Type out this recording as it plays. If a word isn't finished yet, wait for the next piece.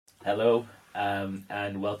Hello,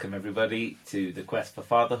 and welcome everybody to the Quest for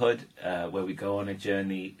Fatherhood, where we go on a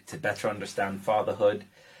journey to better understand fatherhood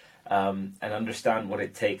and understand what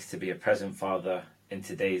it takes to be a present father in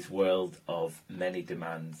today's world of many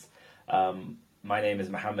demands. My name is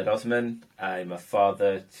Mohammed Osman. I'm a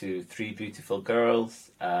father to three beautiful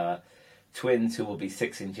girls, twins who will be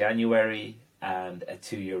 6 in January, and a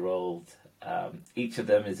 2-year-old. Each of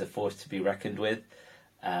them is a force to be reckoned with.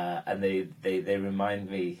 And they remind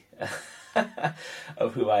me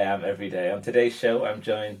of who I am every day. On today's show, I'm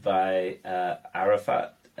joined by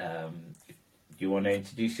Arafat. You want to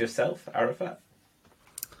introduce yourself, Arafat?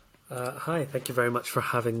 Hi, thank you very much for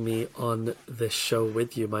having me on this show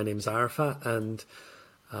with you. My name's Arafat, and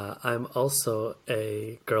I'm also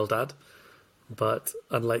a girl dad. But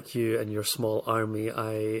unlike you and your small army,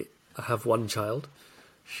 I have one child.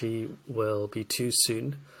 She will be 2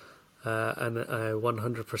 soon. And I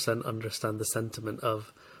 100% understand the sentiment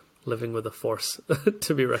of living with a force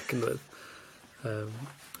to be reckoned with.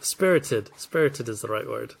 Spirited is the right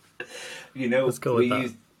word. You know, let's go with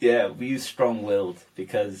that. We use strong-willed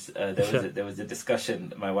because there was a discussion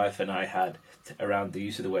that my wife and I had around the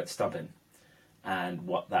use of the word stubborn and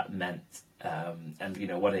what that meant, and you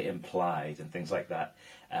know what it implied and things like that.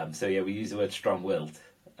 We use the word strong-willed,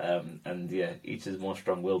 and each is more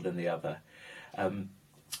strong-willed than the other.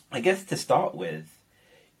 I guess to start with,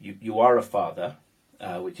 you are a father,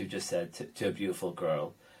 which you've just said, to a beautiful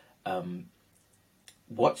girl.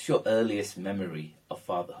 What's your earliest memory of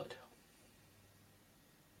fatherhood?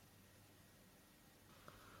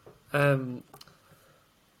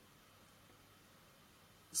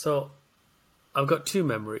 So I've got 2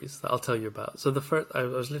 memories that I'll tell you about. So the first, I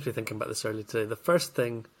was literally thinking about this earlier today. The first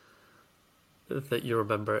thing that you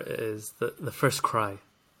remember is the first cry.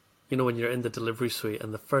 You know, when you're in the delivery suite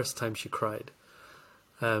and the first time she cried.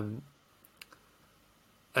 And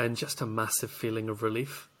just a massive feeling of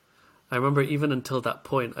relief. I remember even until that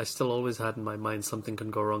point, I still always had in my mind something could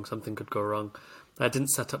go wrong. I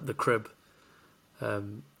didn't set up the crib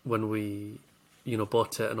when we,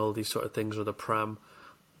 bought it and all these sort of things, or the pram.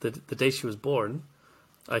 The day she was born,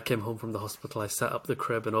 I came home from the hospital, I set up the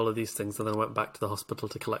crib and all of these things, and then I went back to the hospital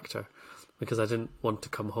to collect her because I didn't want to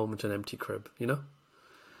come home to an empty crib,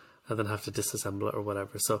 and then have to disassemble it or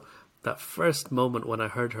whatever. So that first moment when I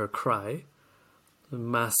heard her cry, a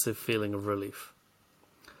massive feeling of relief.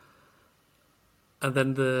 And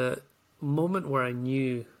then the moment where I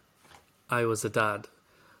knew I was a dad,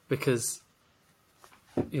 because,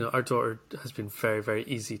 our daughter has been very, very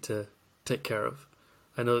easy to take care of.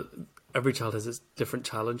 I know every child has its different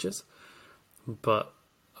challenges, but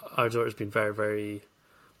our daughter's been very, very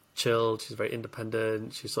chilled. She's very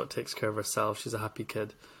independent. She sort of takes care of herself. She's a happy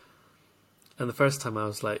kid. And the first time I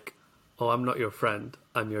was like, oh, I'm not your friend,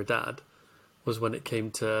 I'm your dad, was when it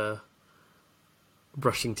came to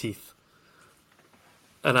brushing teeth.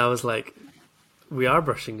 And I was like, we are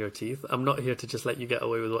brushing your teeth. I'm not here to just let you get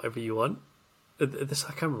away with whatever you want. I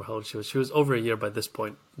can't remember how old she was. She was over a year by this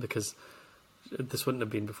point, because this wouldn't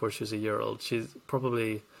have been before she was a year old. She's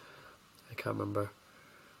probably, I can't remember,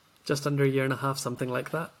 just under a year and a half, something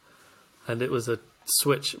like that. And it was a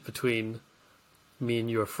switch between me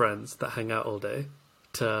and your friends that hang out all day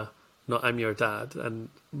to, no, I'm your dad and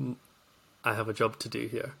I have a job to do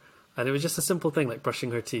here. And it was just a simple thing like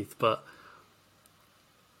brushing her teeth, but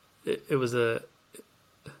it was a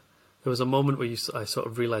moment where I sort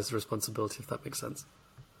of realized the responsibility, if that makes sense.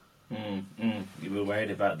 You were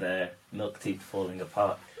worried about their milk teeth falling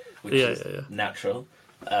apart, which is natural.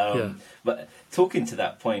 But talking to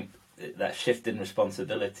that point, that shift in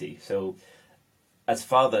responsibility. So as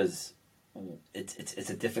fathers, it's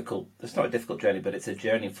a difficult, it's not a difficult journey, but it's a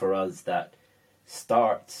journey for us that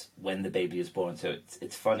starts when the baby is born. So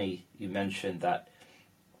it's funny you mentioned that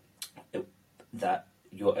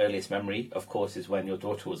your earliest memory, of course, is when your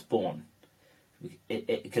daughter was born.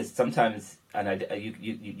 Because sometimes, and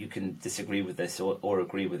you can disagree with this or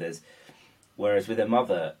agree with this, whereas with a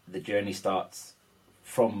mother, the journey starts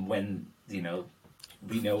from when, we know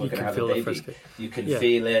we're going to have a baby. You can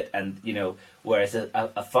feel it, and, whereas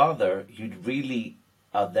a father, you really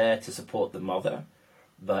are there to support the mother,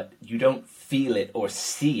 but you don't feel it or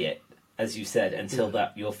see it, as you said, until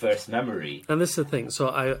that your first memory. And this is the thing.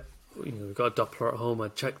 So we've got a Doppler at home. I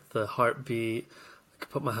checked the heartbeat. I could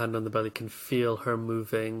put my hand on the belly, can feel her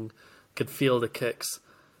moving, could feel the kicks.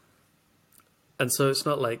 And so it's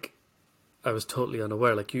not like I was totally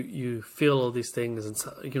unaware. Like you feel all these things,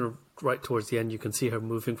 and right towards the end, you can see her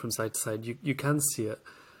moving from side to side. You can see it,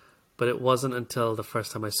 but it wasn't until the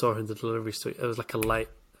first time I saw her in the delivery suite. It was like a light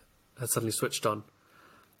had suddenly switched on,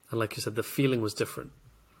 and like you said, the feeling was different.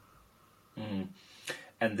 Mm.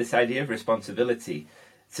 and this idea of responsibility.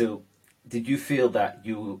 So, did you feel that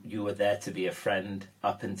you were there to be a friend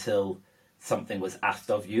up until something was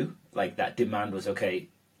asked of you? Like that demand was, okay,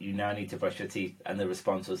 you now need to brush your teeth, and the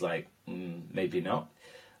response was like, maybe not.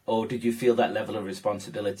 Or did you feel that level of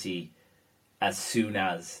responsibility as soon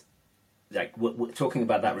as, like, we're talking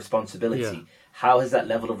about that responsibility, Yeah. how has that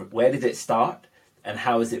level of, where did it start and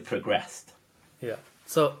how has it progressed? Yeah.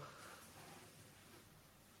 So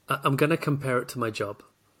I'm going to compare it to my job.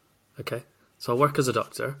 Okay. So I work as a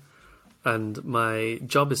doctor, and my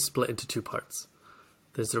job is split into two parts.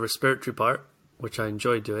 There's the respiratory part, which I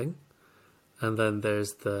enjoy doing, and then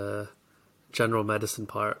there's the general medicine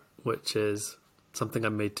part, which is something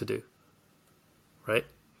I'm made to do. Right?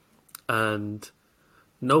 And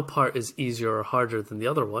no part is easier or harder than the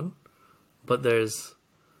other one, but there's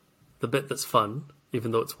the bit that's fun,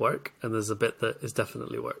 even though it's work, and there's a bit that is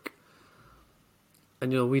definitely work.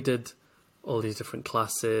 And, we did all these different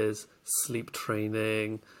classes, sleep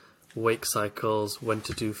training, wake cycles, when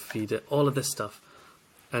to do feed it, all of this stuff.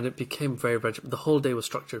 And it became very regimented. The whole day was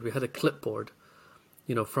structured. We had a clipboard,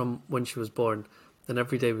 from when she was born. And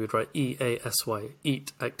every day we would write EASY,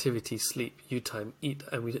 eat, activity, sleep, U time, eat.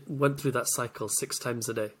 And we went through that cycle 6 times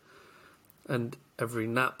a day. And every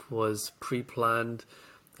nap was pre-planned.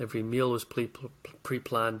 Every meal was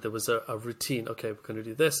pre-planned. There was a routine. Okay, we're going to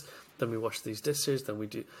do this. Then we wash these dishes. Then we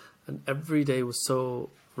do... And every day was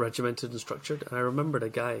so regimented and structured. And I remembered a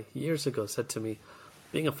guy years ago said to me,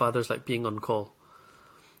 being a father is like being on call.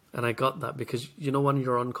 And I got that because, when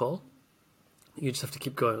you're on call, you just have to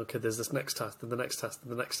keep going. Okay, there's this next task, then the next task,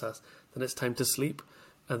 then the next task. Then it's time to sleep.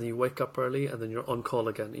 And then you wake up early and then you're on call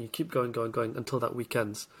again. And you keep going until that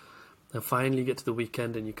weekend's. And finally you get to the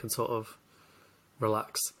weekend and you can sort of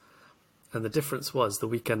relax. And the difference was the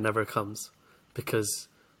weekend never comes because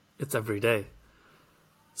it's every day.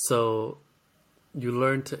 So you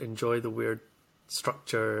learn to enjoy the weird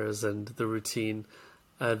structures and the routine.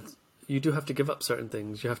 And you do have to give up certain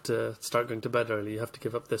things. You have to start going to bed early. You have to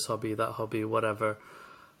give up this hobby, that hobby, whatever.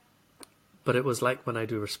 But it was like when I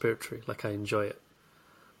do respiratory, like I enjoy it.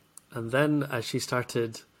 And then as she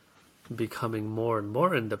started becoming more and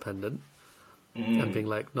more independent and being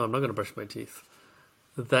like, no, I'm not going to brush my teeth,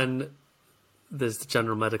 then there's the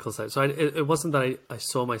general medical side. So it wasn't that I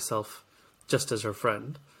saw myself just as her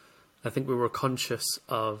friend. I think we were conscious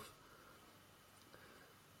of...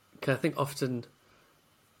 I think often,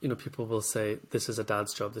 people will say, this is a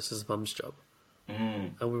dad's job, this is a mum's job.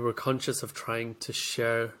 And we were conscious of trying to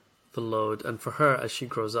share the load. And for her, as she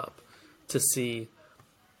grows up, to see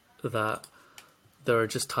that there are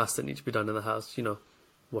just tasks that need to be done in the house,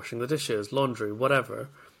 washing the dishes, laundry, whatever.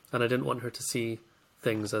 And I didn't want her to see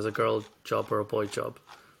things as a girl job or a boy job.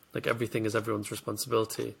 Like everything is everyone's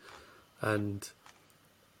responsibility. And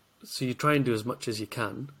so you try and do as much as you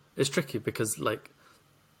can. It's tricky because like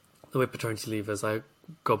the way paternity leave is, I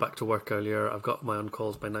go back to work earlier, I've got my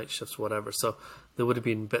on-calls, my night shifts, whatever. So there would have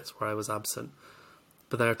been bits where I was absent.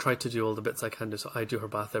 But then I tried to do all the bits I can do. So I do her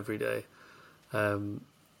bath every day. And,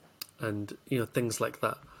 things like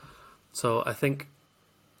that. So I think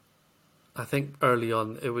early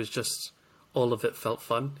on it was just, all of it felt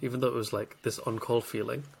fun. Even though it was like this on-call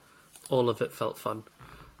feeling, all of it felt fun.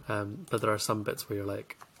 But there are some bits where you're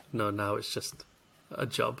like, no, now it's just a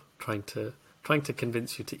job trying to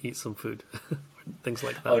convince you to eat some food, things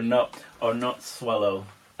like that. Or not swallow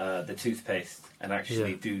the toothpaste and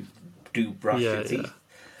actually do brush your teeth. Yeah,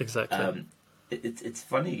 exactly. It's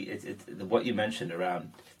funny. What you mentioned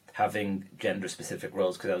around having gender-specific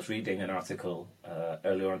roles, because I was reading an article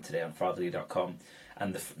earlier on today on fatherly.com,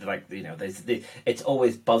 and it's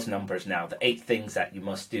always buzz numbers now, the 8 things that you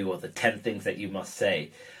must do or the 10 things that you must say.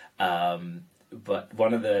 But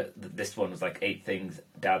one of this one was like 8 things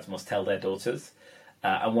dads must tell their daughters,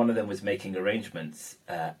 and one of them was making arrangements.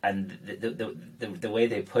 And the way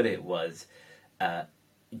they put it was,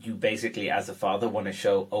 you basically as a father want to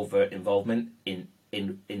show overt involvement in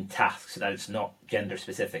tasks, so that it's not gender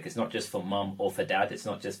specific. It's not just for mum or for dad. It's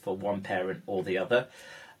not just for one parent or the other.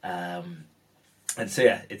 And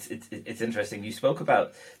so it's interesting. You spoke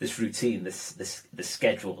about this routine, this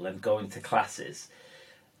schedule, and going to classes.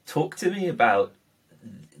 Talk to me about,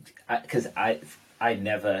 because I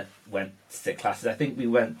never went to classes. I think we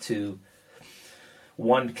went to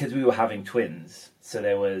one because we were having twins. So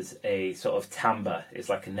there was a sort of TAMBA, it's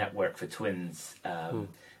like a network for twins.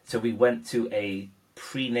 So we went to a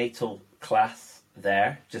prenatal class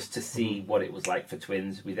there just to see what it was like for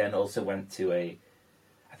twins. We then also went to I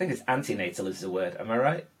think it's antenatal is the word. Am I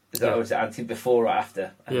right? Is that, or is it before or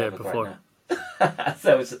after? Before.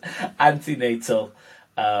 So it's antenatal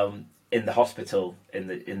in the hospital in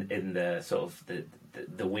the sort of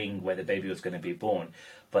the wing where the baby was going to be born.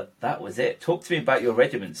 But that was it. Talk to me about your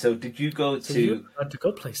regiment. So did you go So to... you had to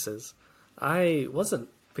go places. I wasn't,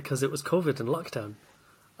 because it was COVID and lockdown.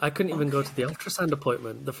 I couldn't even go to the ultrasound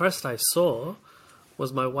appointment. The first I saw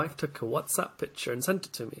was my wife took a WhatsApp picture and sent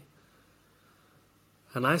it to me.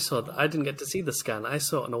 And I saw that I didn't get to see the scan. I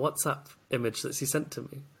saw it on a WhatsApp image that she sent to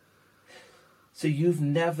me. So you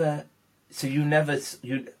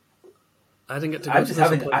I didn't get to go to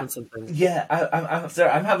those appointments and things. Yeah, I'm sorry.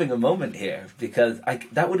 I'm having a moment here because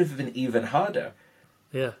that would have been even harder.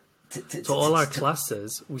 Yeah. So all our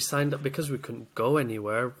classes, we signed up because we couldn't go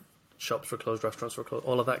anywhere. Shops were closed, restaurants were closed,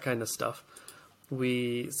 all of that kind of stuff.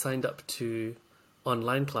 We signed up to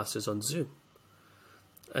online classes on Zoom.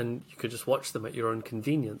 And you could just watch them at your own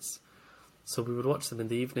convenience. So we would watch them in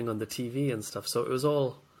the evening on the TV and stuff. So it was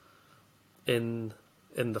all in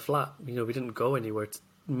the flat. You know, we didn't go anywhere to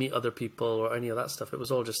meet other people or any of that stuff. It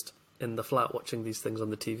was all just in the flat watching these things on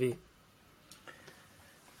the TV.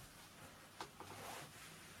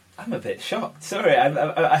 I'm a bit shocked. Sorry,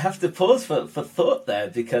 I have to pause for thought there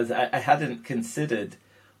because I hadn't considered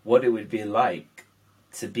what it would be like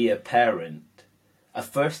to be a parent, a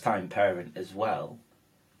first-time parent as well,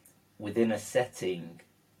 within a setting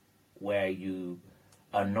where you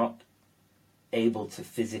are not able to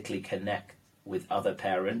physically connect with other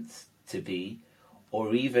parents to be,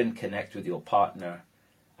 or even connect with your partner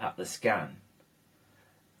at the scan.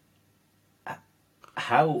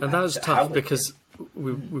 And that was tough because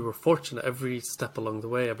we were fortunate every step along the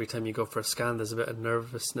way. Every time you go for a scan, there's a bit of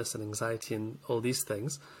nervousness and anxiety and all these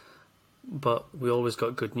things. But we always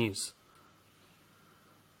got good news.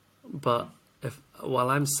 But while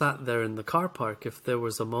I'm sat there in the car park, if there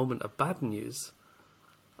was a moment of bad news,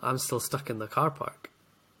 I'm still stuck in the car park.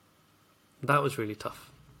 That was really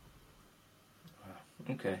tough.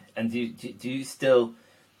 Okay. And do you still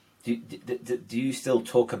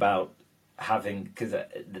talk about having, because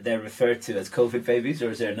they're referred to as COVID babies, or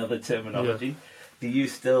is there another terminology? Yeah. Do you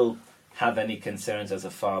still have any concerns as a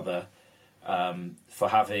father for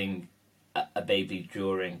having a baby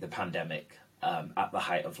during the pandemic at the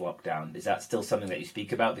height of lockdown? Is that still something that you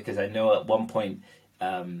speak about? Because I know at one point,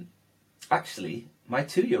 actually, my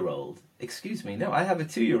 2-year-old, I have a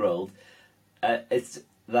 2-year-old. I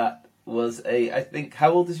think,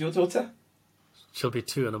 how old is your daughter? She'll be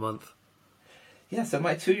 2 in a month. Yeah, so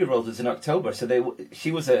my 2-year-old was in October, so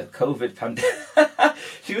she was a COVID pandemic.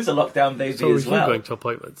 She was a lockdown baby as well. So are you going to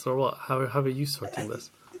appointments or what? How are you sorting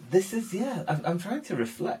this? This is, I'm trying to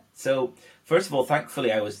reflect. So, first of all,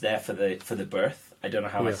 thankfully I was there for the birth. I don't know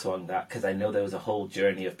how I swung that, because I know there was a whole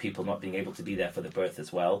journey of people not being able to be there for the birth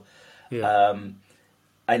as well. Yeah.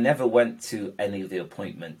 I never went to any of the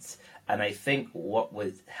appointments, and I think what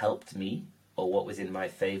helped me, or what was in my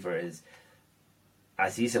favour, is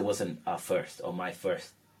Aziza wasn't my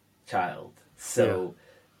first child, so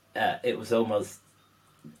it was almost,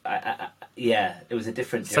 it was a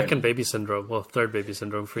different journey. Second baby syndrome, well, third baby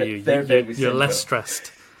syndrome for you. You're less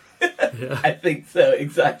stressed. Yeah. I think so,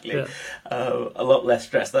 exactly. Yeah. A lot less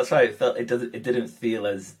stress. That's why I felt it didn't feel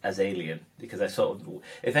as alien, because I sort of,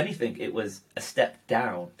 if anything, it was a step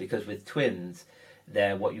down, because with twins,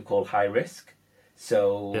 they're what you call high risk.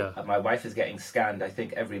 So my wife is getting scanned, I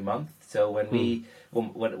think, every month. So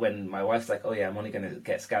when my wife's like, oh yeah, I'm only going to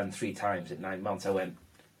get scanned 3 times in 9 months, I went,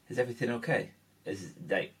 is everything okay?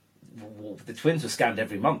 The twins were scanned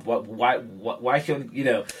every month. Why should,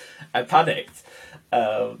 I panicked.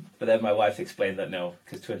 But then my wife explained that no,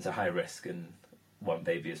 because twins are high risk and one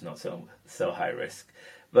baby is not so high risk.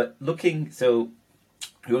 But so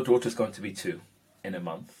your daughter's going to be 2 in a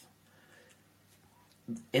month.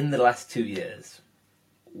 In the last 2 years,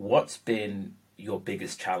 what's been your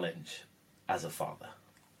biggest challenge as a father?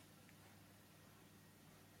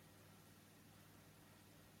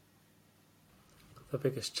 The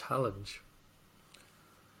biggest challenge?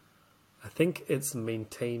 I think it's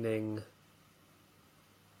maintaining...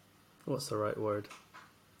 What's the right word?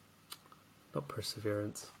 Not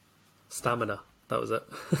perseverance. Stamina. That was it.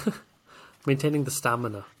 Maintaining the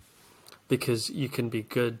stamina. Because you can be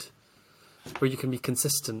good, or you can be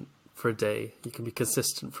consistent for a day, you can be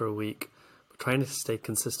consistent for a week, but trying to stay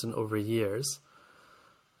consistent over years.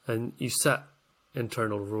 And you set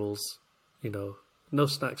internal rules, no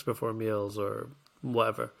snacks before meals or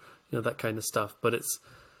whatever, that kind of stuff. But it's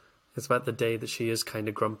about the day that she is kind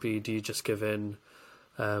of grumpy. Do you just give in?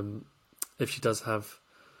 If she does have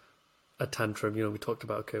a tantrum, we talked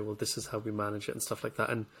about, okay, well, this is how we manage it and stuff like that.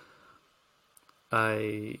 And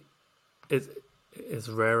it's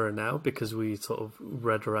rarer now because we sort of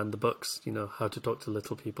read around the books, how to talk to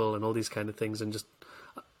little people and all these kind of things. And just,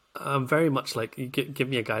 I'm very much like, you give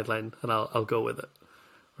me a guideline and I'll go with it.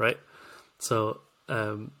 right? So,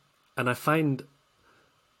 and I find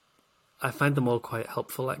them all quite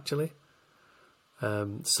helpful, actually.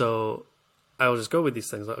 So I'll just go with these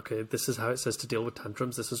things like, okay, this is how it says to deal with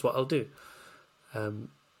tantrums. This is what I'll do.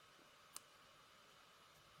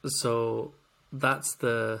 So that's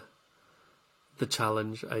the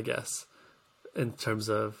challenge, I guess, in terms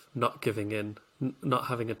of not giving in, not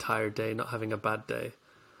having a tired day, not having a bad day.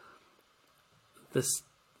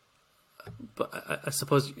 But I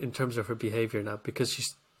suppose in terms of her behavior now, because she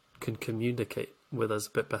can communicate with us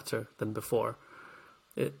a bit better than before,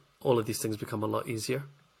 all of these things become a lot easier.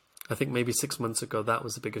 I think maybe 6 months ago, that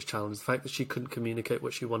was the biggest challenge. The fact that she couldn't communicate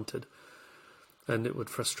what she wanted, and it would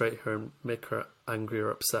frustrate her and make her angry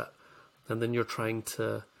or upset. And then you're trying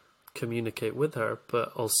to communicate with her,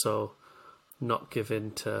 but also not give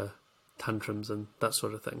in to tantrums and that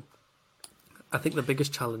sort of thing. I think the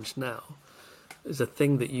biggest challenge now is a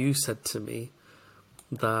thing that you said to me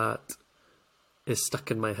that is stuck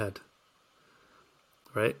in my head,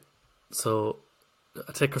 right? So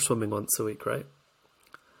I take her swimming once a week, right?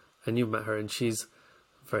 And you've met her, and she's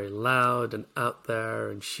very loud and out there,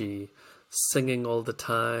 and she's singing all the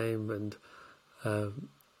time, and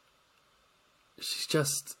she's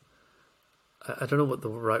just, I don't know what the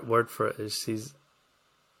right word for it is.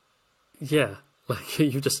 Like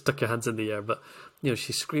you just stuck your hands in the air, but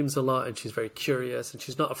she screams a lot, and she's very curious, and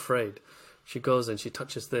she's not afraid. She goes and she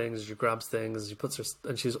touches things, she grabs things, she puts her,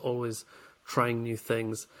 and she's always trying new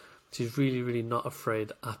things. She's really, really not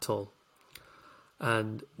afraid at all.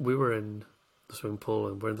 And we were in the swimming pool,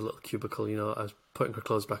 and we're in the little cubicle. I was putting her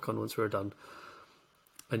clothes back on once we were done,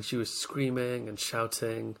 and she was screaming and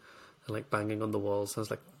shouting and like banging on the walls. I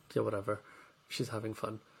was like, yeah, whatever. She's having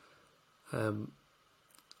fun. And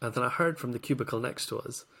then I heard from the cubicle next to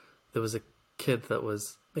us, there was a kid that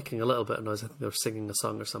was making a little bit of noise. I think they were singing a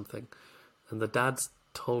song or something. And the dad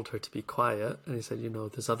told her to be quiet. And he said,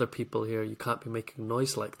 there's other people here. You can't be making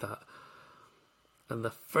noise like that. And the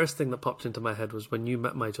first thing that popped into my head was when you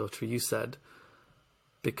met my daughter, you said,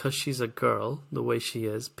 because she's a girl, the way she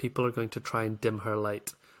is, people are going to try and dim her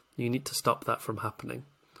light. You need to stop that from happening.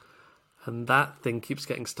 And that thing keeps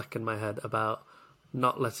getting stuck in my head about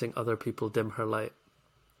not letting other people dim her light.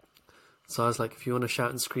 So I was like, if you want to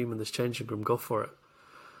shout and scream in this changing room, go for it.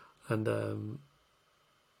 And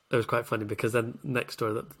it was quite funny because then next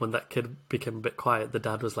door, when that kid became a bit quiet, the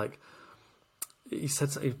dad was like, he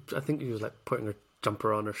said, I think he was like putting her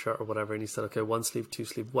jumper on her shirt or whatever, and he said, okay, 1 sleeve, 2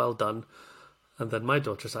 sleeve, well done. And then my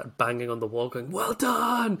daughter started banging on the wall going, well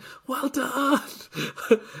done, well done.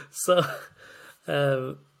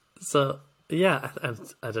 So yeah,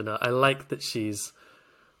 I don't know. I like that she's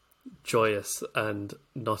joyous and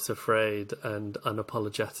not afraid and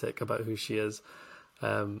unapologetic about who she is.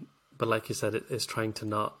 But like you said, it's trying to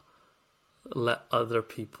not let other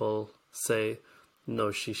people say,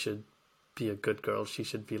 no, she should be a good girl. She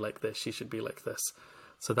should be like this. She should be like this.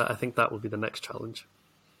 So I think that will be the next challenge.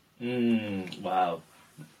 Wow.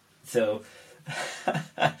 So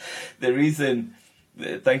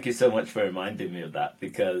thank you so much for reminding me of that,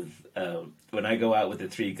 because when I go out with the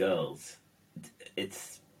 3 girls,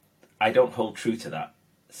 I don't hold true to that,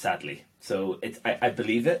 sadly. So I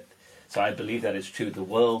believe it. So I believe that it's true. The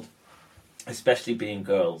world, especially being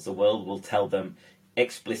girls, the world will tell them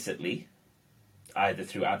explicitly, either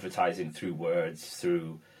through advertising, through words,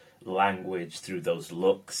 through language, through those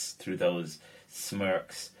looks, through those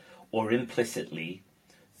smirks, or implicitly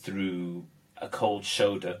through a cold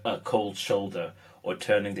shoulder, or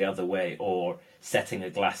turning the other way, or setting a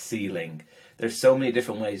glass ceiling. There's so many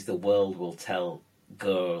different ways the world will tell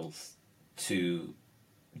girls to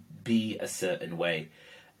be a certain way.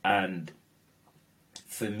 And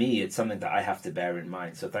for me, it's something that I have to bear in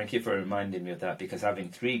mind. So thank you for reminding me of that, because having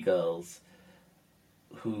 3 girls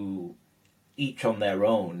who each on their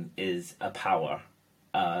own is a power,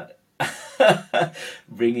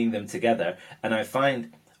 bringing them together. And I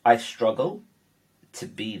find I struggle to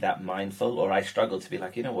be that mindful, or I struggle to be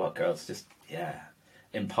like, you know what, girls, just,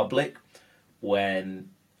 in public, when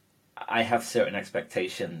I have certain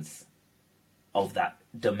expectations of that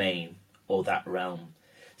domain or that realm.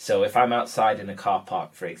 So if I'm outside in a car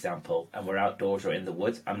park, for example, and we're outdoors or in the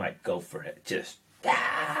woods, I'm like, go for it. Just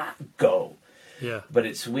go. Yeah. But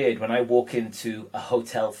it's weird when I walk into a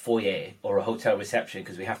hotel foyer or a hotel reception,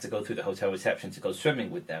 because we have to go through the hotel reception to go swimming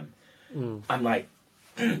with them. I'm like,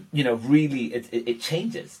 really, it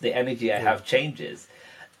changes. The energy I have changes.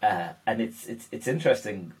 And it's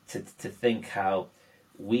interesting to think how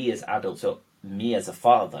we as adults, or me as a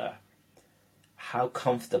father, how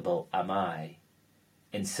comfortable am I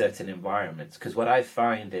in certain environments? Because what I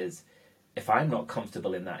find is, if I'm not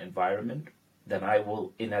comfortable in that environment, then I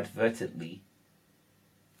will inadvertently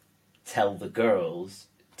tell the girls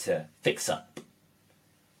to fix up.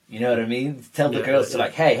 You know what I mean? Tell the girls to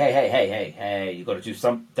like, hey, you got to do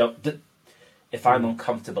something. If I'm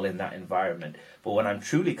uncomfortable in that environment. But when I'm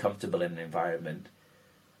truly comfortable in an environment,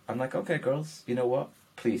 I'm like, okay, girls, you know what?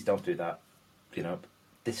 Please don't do that. You know,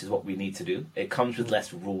 this is what we need to do. It comes with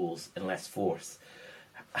less rules and less force.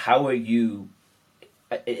 How are you?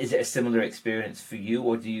 Is it a similar experience for you,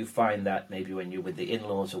 or do you find that maybe when you're with the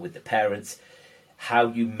in-laws or with the parents, how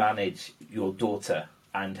you manage your daughter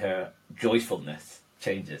and her joyfulness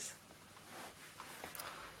changes?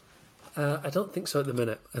 I don't think so at the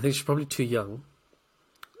minute. I think she's probably too young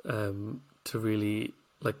to really,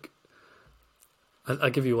 like... I'll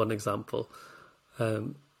give you one example.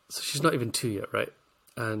 So she's not even 2 yet, right?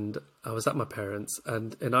 And I was at my parents',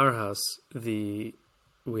 and in our house, we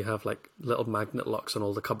have like little magnet locks on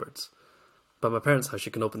all the cupboards. But my parents' house,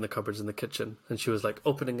 you can open the cupboards in the kitchen. And she was like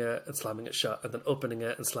opening it and slamming it shut, and then opening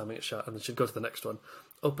it and slamming it shut. And then she'd go to the next one.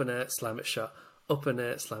 Open it, slam it shut. Open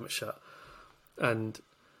it, slam it shut. And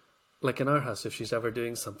like in our house, if she's ever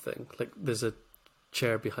doing something, like there's a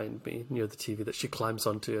chair behind me near the TV that she climbs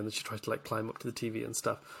onto, and then she tries to like climb up to the TV and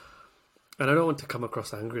stuff. And I don't want to come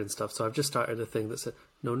across angry and stuff, so I've just started a thing that said,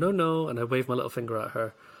 no, no, no, and I wave my little finger at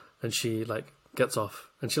her, and she like gets off,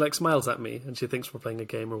 and she like smiles at me, and she thinks we're playing a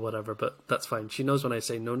game or whatever, but that's fine. She knows when I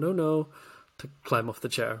say no, no, no, to climb off the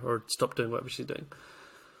chair or stop doing whatever she's doing.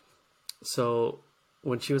 So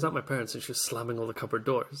when she was at my parents' and she was slamming all the cupboard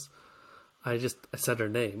doors, I said her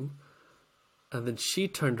name, and then she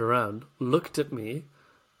turned around, looked at me,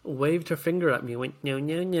 waved her finger at me, went no,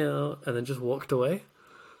 no, no, and then just walked away.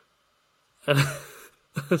 And I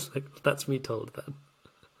was like, that's me told then.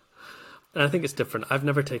 And I think it's different. I've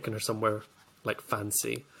never taken her somewhere like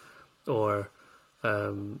fancy or,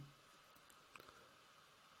 you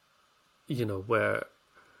know, where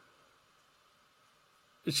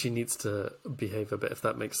she needs to behave a bit, if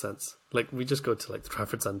that makes sense. Like, we just go to like the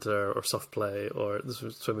Trafford Centre or Soft Play or the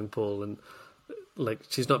swimming pool, and like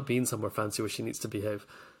she's not been somewhere fancy where she needs to behave.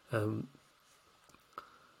 And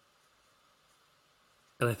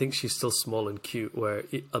I think she's still small and cute where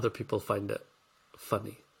other people find it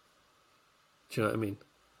funny. Do you know what I mean?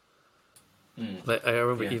 Like, I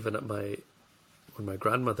remember even at when my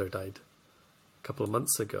grandmother died a couple of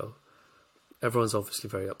months ago, everyone's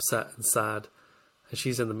obviously very upset and sad, and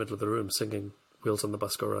she's in the middle of the room singing Wheels on the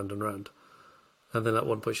Bus Go Round and Round. And then at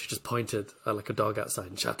one point she just pointed at like a dog outside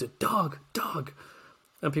and shouted, "Dog! Dog!"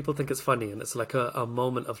 And people think it's funny, and it's like a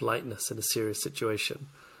moment of lightness in a serious situation.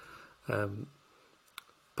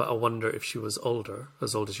 But I wonder if she was older,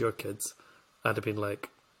 as old as your kids, I'd have been like,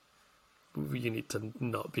 you need to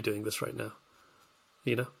not be doing this right now.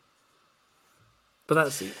 You know? But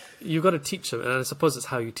that's, you've got to teach them, and I suppose it's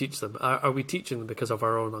how you teach them. Are we teaching them because of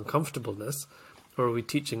our own uncomfortableness, or are we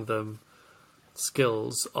teaching them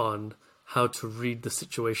skills on how to read the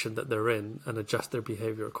situation that they're in and adjust their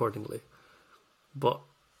behaviour accordingly? But,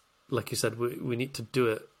 like you said, we need to do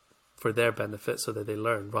it for their benefit so that they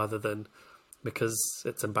learn, rather than because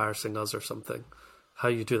it's embarrassing us or something. How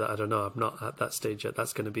you do that, I don't know. I'm not at that stage yet.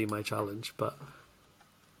 That's going to be my challenge, but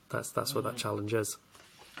that's what that challenge is.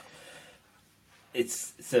 It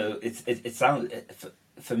sounds,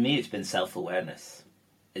 for me, it's been self-awareness.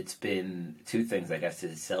 It's been two things, I guess,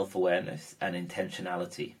 is self-awareness and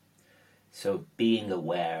intentionality. So being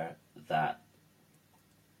aware that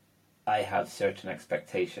I have certain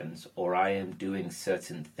expectations, or I am doing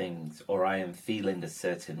certain things, or I am feeling a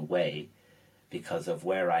certain way because of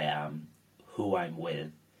where I am, who I'm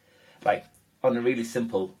with. Like, on a really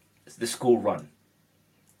simple, the school run.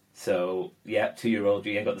 So, 2-year-old,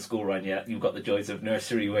 you ain't got the school run yet. You've got the joys of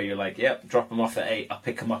nursery where you're like, yep, drop them off at 8, I'll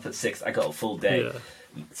pick them up at 6, I got a full day. Yeah.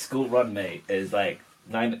 School run, mate, is like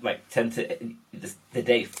 10 to... The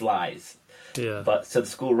day flies. Yeah. But, so the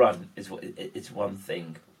school run it's one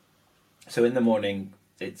thing. So in the morning,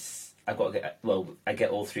 I get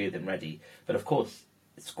all three of them ready. But of course,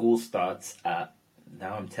 school starts at...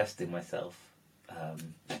 Now I'm testing myself.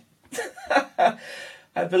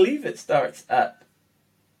 I believe it starts at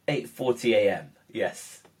 8:40 a.m.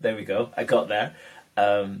 Yes, there we go. I got there.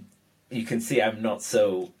 You can see I'm not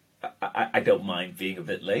so... I don't mind being a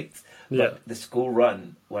bit late. But the school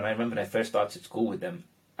run, when I first started school with them,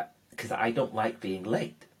 because I don't like being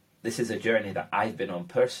late. This is a journey that I've been on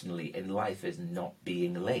personally in life, is not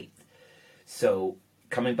being late. So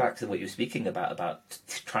coming back to what you're speaking about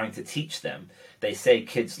trying to teach them, they say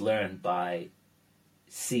kids learn by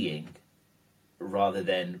seeing rather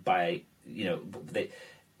than by,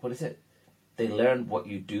 what is it? They learn what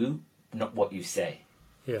you do, not what you say.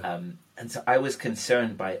 Yeah. And so I was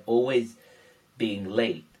concerned by always being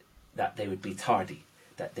late, that they would be tardy,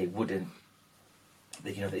 that they wouldn't,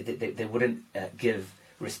 they wouldn't give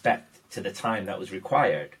respect to the time that was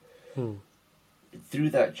required. Through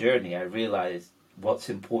that journey, I realized what's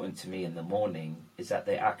important to me in the morning is that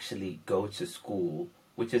they actually go to school,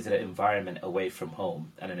 which is an environment away from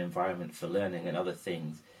home and an environment for learning and other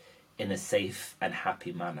things, in a safe and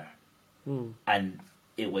happy manner. And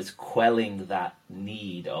it was quelling that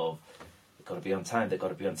need of, they've got to be on time, they've got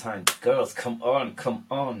to be on time. Girls, come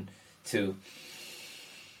on, to,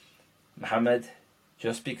 Mohammed,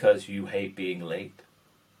 just because you hate being late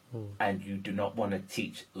and you do not want to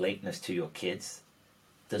teach lateness to your kids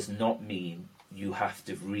does not mean you have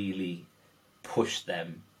to really push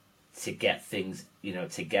them to get things,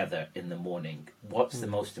 together in the morning. What's the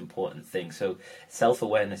most important thing? So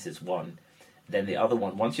self-awareness is one. Then the other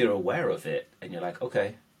one, once you're aware of it and you're like,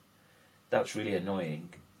 okay, that's really annoying,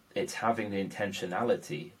 it's having the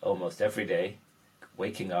intentionality almost every day,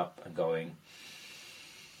 waking up and going,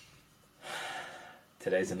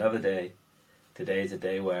 today's another day. Today is a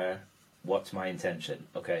day where, what's my intention?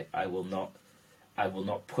 Okay, I will not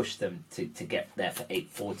push them to get there for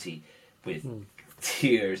 8:40 with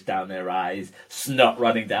tears down their eyes, snot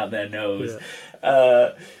running down their nose.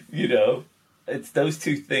 Yeah. It's those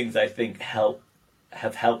two things I think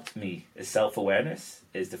have helped me. Self-awareness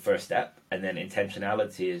is the first step, and then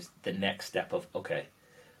intentionality is the next step of, okay,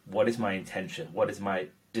 what is my intention? What is my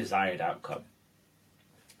desired outcome?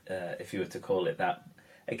 If you were to call it that.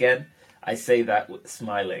 Again, I say that with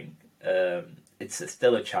smiling. It's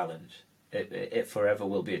still a challenge. It forever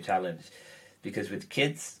will be a challenge, because with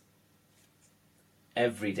kids,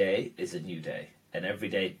 every day is a new day, and every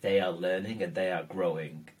day they are learning and they are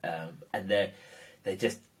growing, and they're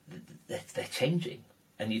changing.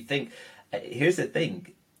 And you think, here's the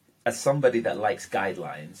thing, as somebody that likes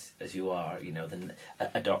guidelines, as you are,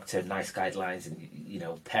 a doctor, nice guidelines, and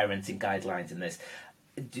parenting guidelines, and this.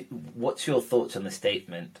 What's your thoughts on the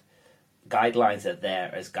statement? Guidelines are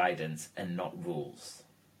there as guidance and not rules.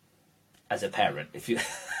 As a parent, if you,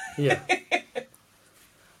 yeah,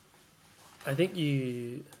 I think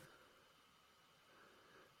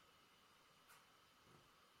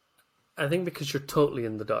because you're totally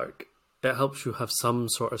in the dark, it helps you have some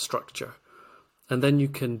sort of structure, and then you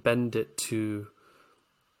can bend it to,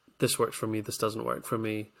 this works for me, this doesn't work for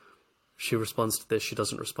me. She responds to this, she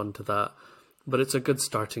doesn't respond to that. But it's a good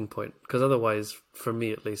starting point, because otherwise, for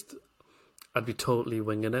me at least, I'd be totally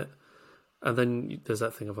winging it. And then there's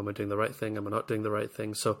that thing of, am I doing the right thing? Am I not doing the right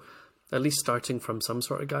thing? So at least starting from some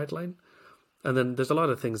sort of guideline. And then there's a lot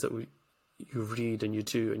of things that you read and you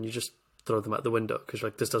do, and you just throw them out the window because you're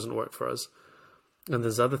like, this doesn't work for us. And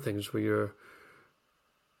there's other things where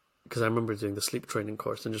because I remember doing the sleep training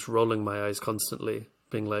course and just rolling my eyes constantly,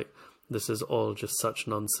 being like, this is all just such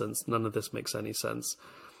nonsense. None of this makes any sense.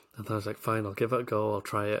 And then I was like, fine, I'll give it a go. I'll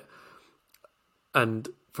try it. And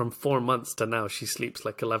from 4 months to now, she sleeps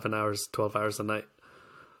like 11 hours, 12 hours a night.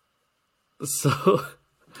 So...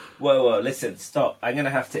 Whoa, listen, stop. I'm going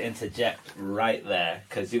to have to interject right there,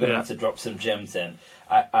 because you're going to have to drop some gems in.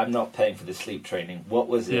 I'm not paying for the sleep training. What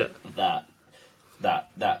was it that...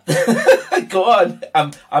 Go on.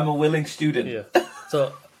 I'm a willing student. Yeah.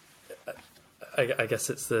 So... I guess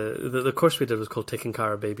it's the course we did was called Taking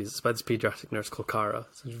Cara Babies. It's by this pediatric nurse called Cara.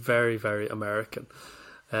 So it's very, very American.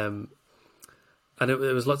 And it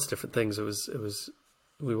was lots of different things. It was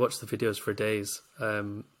we watched the videos for days.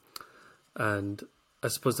 And I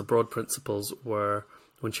suppose the broad principles were,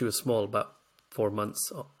 when she was small, about 4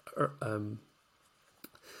 months,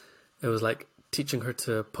 it was like teaching her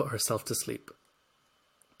to put herself to sleep.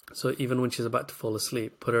 So even when she's about to fall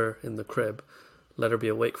asleep, put her in the crib, let her be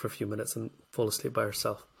awake for a few minutes and fall asleep by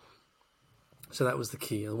herself. So that was the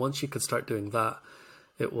key. And once she could start doing that,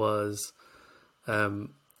 it was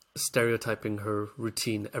stereotyping her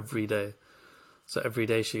routine every day. So every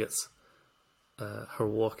day she gets her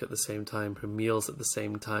walk at the same time, her meals at the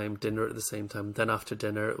same time, dinner at the same time. Then after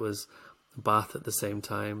dinner, it was a bath at the same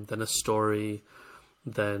time, then a story,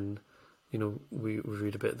 then... we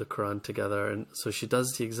read a bit of the Quran together. And so she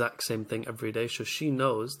does the exact same thing every day. So she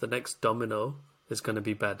knows the next domino is going to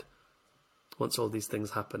be bed once all these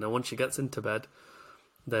things happen. And once she gets into bed,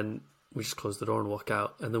 then we just close the door and walk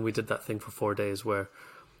out. And then we did that thing for 4 days where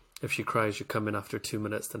if she cries, you come in after 2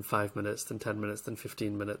 minutes, then 5 minutes, then 10 minutes, then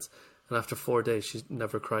 15 minutes. And after 4 days, she's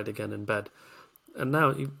never cried again in bed. And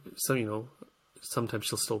now, sometimes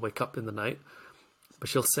she'll still wake up in the night, but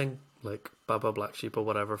she'll sing like Baba Black Sheep or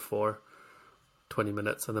whatever for 20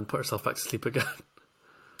 minutes and then put herself back to sleep again.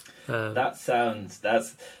 That's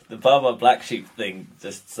the Baba Black Sheep thing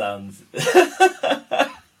just sounds...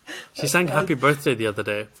 She sang "Happy Birthday" the other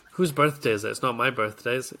day. Whose birthday is it? It's not my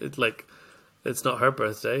birthday. It's not her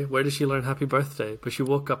birthday. Where did she learn "Happy Birthday"? But she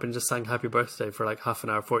woke up and just sang "Happy Birthday" for like half an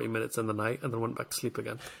hour, 40 minutes in the night, and then went back to sleep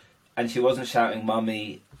again. And she wasn't shouting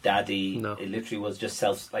 "Mummy, Daddy." No. It literally was just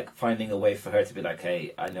finding a way for her to be like,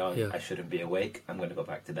 "Hey, I know Yeah. I shouldn't be awake. I'm going to go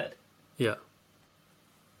back to bed." Yeah.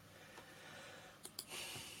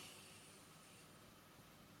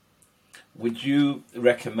 Would you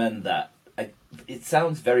recommend that? It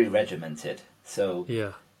sounds very regimented. So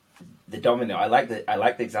Yeah. the domino. I like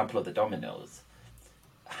the example of the dominoes.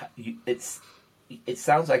 It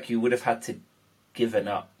sounds like you would have had to given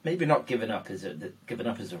up. Maybe not given up is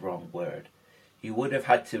the wrong word. You would have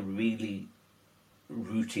had to really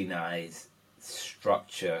routinize,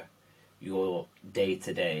 structure your day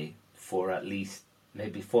to day for at least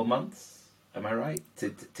maybe 4 months. Am I right? To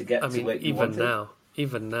get to where you wanted?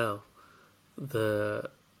 Even now, the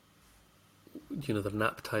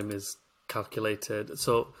nap time is calculated.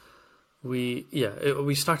 So we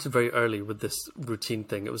started very early with this routine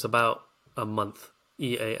thing. It was about a month,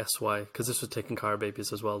 EASY, because this was taking care of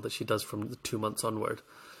babies as well, that she does from the 2 months onward.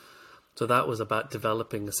 So that was about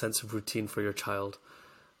developing a sense of routine for your child.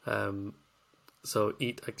 So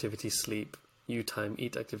eat, activity, sleep, you time,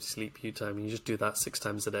 eat, activity, sleep, you time. And you just do that 6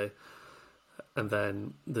 times a day. And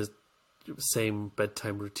then the same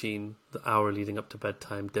bedtime routine, the hour leading up to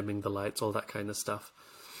bedtime, dimming the lights, all that kind of stuff.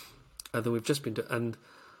 And then we've just been and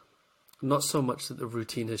not so much that the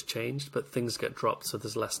routine has changed, but things get dropped. So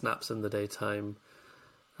there's less naps in the daytime.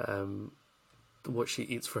 What she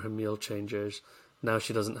eats for her meal changes. Now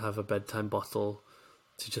she doesn't have a bedtime bottle.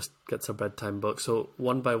 She just gets her bedtime book. So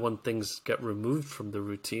one by one, things get removed from the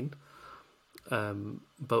routine.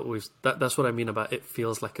 But that's what I mean about it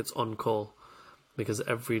feels like it's on call, because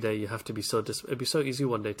every day you have to be it'd be so easy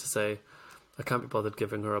one day to say, I can't be bothered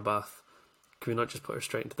giving her a bath. Can we not just put her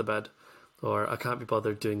straight into the bed? Or I can't be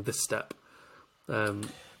bothered doing this step.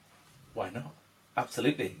 Why not?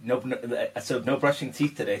 Absolutely. So no brushing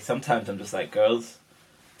teeth today. Sometimes I'm just like, girls,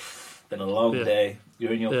 been a long day.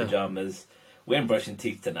 You're in your pajamas. We ain't brushing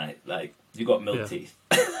teeth tonight. Like, you got milk teeth.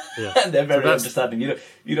 Yeah. And they're very understanding.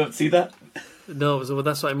 You don't see that? No, so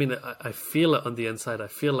that's what I mean. I feel it on the inside. I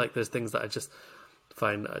feel like there's things that I just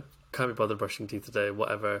fine. I can't be bothered brushing teeth today,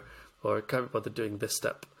 whatever, or can't be bothered doing this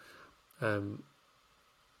step.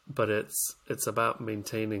 But it's about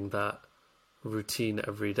maintaining that routine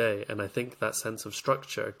every day, and I think that sense of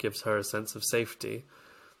structure gives her a sense of safety,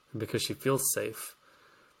 and because she feels safe,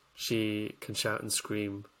 she can shout and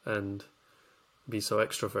scream and be so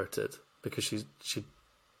extroverted because she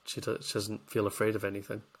doesn't feel afraid of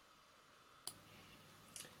anything.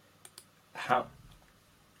 How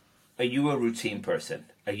are you a routine person?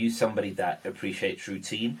 Are you somebody that appreciates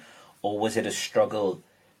routine, or was it a struggle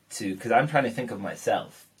to? Because I'm trying to think of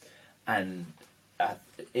myself, and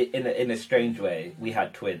in a strange way, we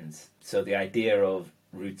had twins, so the idea of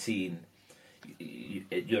routine,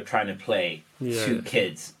 you're trying to play two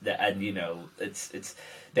kids, and it's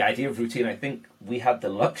the idea of routine. I think we had the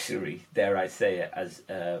luxury, dare I say it, as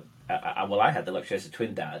I had the luxury as a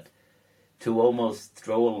twin dad, to almost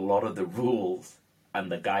throw a lot of the rules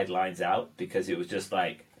and the guidelines out, because it was just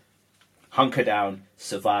like hunker down,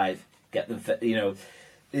 survive, get them,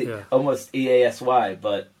 almost EASY,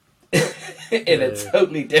 but in a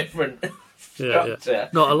totally different structure. Yeah.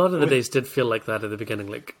 No, a lot of the days did feel like that at the beginning.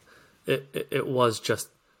 Like it was just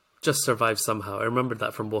survive somehow. I remembered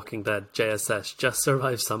that from Walking Dead, JSS, just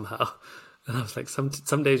survive somehow. And I was like,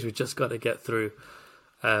 some days we just got to get through.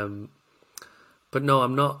 But no,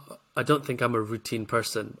 I'm not. I don't think I'm a routine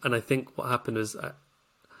person. And I think what happened is,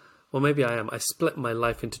 maybe I am. I split my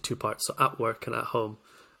life into 2 parts, so at work and at home.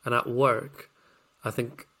 And at work, I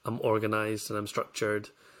think I'm organized and I'm structured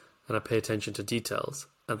and I pay attention to details.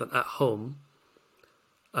 And then at home,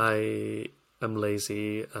 I am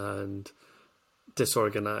lazy and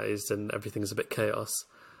disorganized and everything's a bit chaos.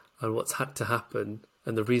 And what's had to happen,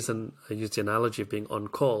 and the reason I use the analogy of being on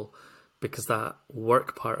call, because that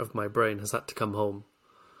work part of my brain has had to come home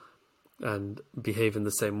and behave in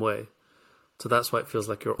the same way. So that's why it feels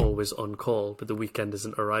like you're always on call, but the weekend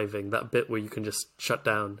isn't arriving. That bit where you can just shut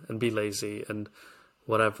down and be lazy and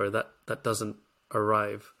whatever, that doesn't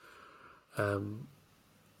arrive.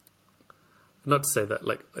 Not to say that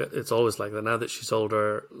like it's always like that. Now that she's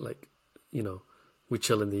older, like, we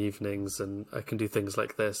chill in the evenings and I can do things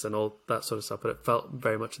like this and all that sort of stuff. But it felt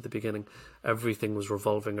very much at the beginning, everything was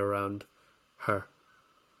revolving around her.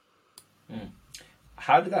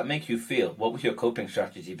 How did that make you feel? What was your coping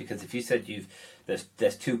strategy? Because if you said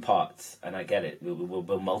there's 2 parts, and I get it, we're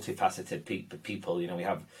multifaceted people. We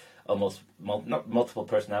have almost not multiple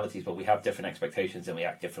personalities, but we have different expectations and we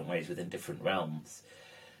act different ways within different realms.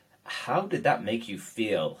 How did that make you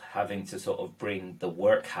feel, having to sort of bring the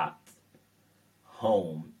work hat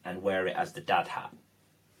home and wear it as the dad hat?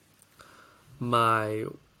 My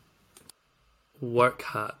work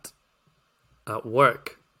hat at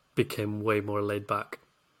work became way more laid back.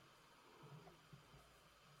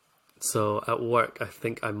 So at work, I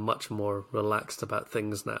think I'm much more relaxed about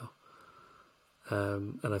things now.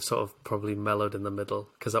 And I've sort of probably mellowed in the middle.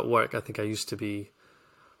 Because at work, I think I used to be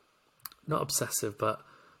not obsessive, but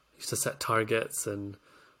I used to set targets, and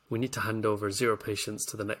we need to hand over 0 patients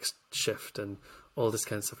to the next shift and all this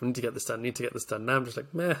kind of stuff. We need to get this done, Now I'm just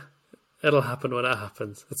like, meh, it'll happen when it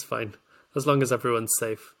happens. It's fine. As long as everyone's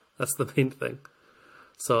safe. That's the main thing.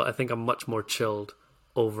 So I think I'm much more chilled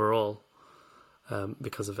overall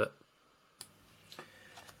because of it.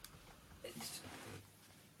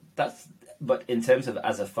 But in terms of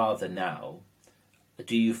as a father now,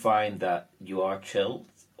 do you find that you are chilled,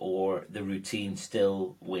 or the routine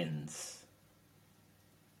still wins?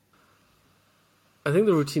 I think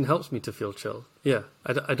the routine helps me to feel chill. Yeah,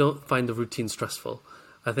 I don't find the routine stressful.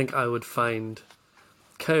 I think I would find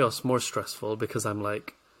chaos more stressful because I'm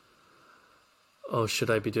like, oh, should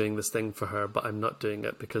I be doing this thing for her? But I'm not doing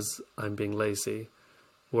it because I'm being lazy.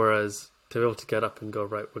 Whereas to be able to get up and go,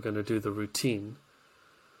 right, we're going to do the routine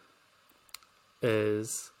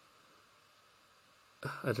is,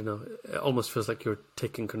 I don't know, it almost feels like you're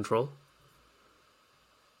taking control.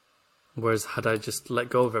 Whereas had I just let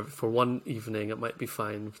go of it for one evening, it might be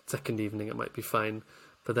fine. Second evening, it might be fine.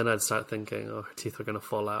 But then I'd start thinking, oh, her teeth are going to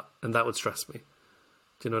fall out. And that would stress me.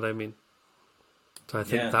 Do you know what I mean? So I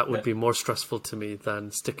think that would be more stressful to me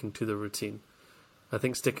than sticking to the routine. I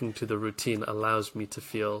think sticking to the routine allows me to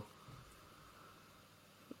feel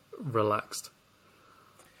relaxed.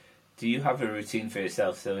 Do you have a routine for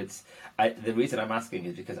yourself? So the reason I'm asking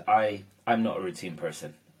is because I'm not a routine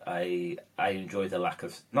person. I enjoy the lack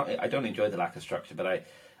of, I don't enjoy the lack of structure, but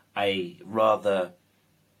I rather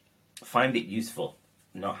find it useful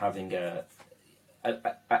not having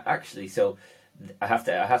so I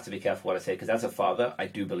have to be careful what I say, because as a father I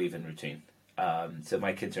do believe in routine. So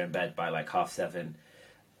my kids are in bed by like 7:30.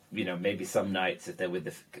 Maybe some nights if they're with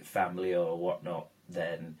the family or whatnot,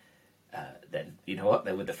 then you know what,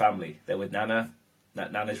 they're with the family, they're with Nana.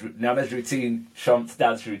 Nana's routine trumps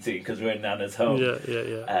Dad's routine because we're in Nana's home.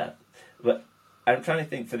 Yeah. But I'm trying to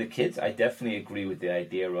think, for the kids, I definitely agree with the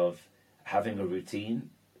idea of having a routine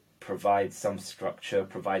provides some structure,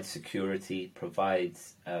 provides security,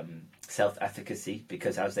 provides self-efficacy,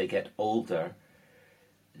 because as they get older,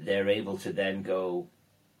 they're able to then go,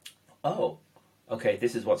 oh, okay,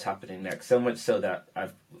 this is what's happening next. So much so that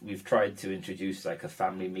we've tried to introduce like a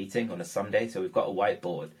family meeting on a Sunday. So we've got a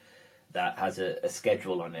whiteboard that has a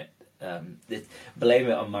schedule on it. Blame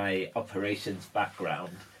it on my operations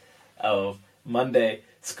background of Monday,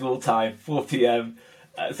 school time, 4 p.m.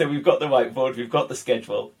 So we've got the whiteboard, we've got the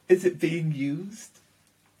schedule. Is it being used?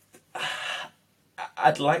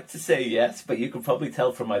 I'd like to say yes, but you can probably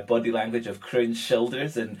tell from my body language of cringed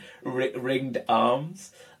shoulders and ringed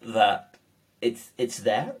arms that it's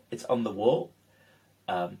there, it's on the wall.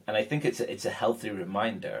 And I think it's a healthy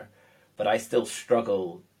reminder, but I still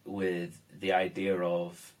struggle with the idea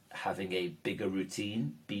of having a bigger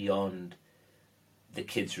routine beyond the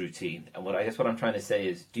kids' routine. And what I'm trying to say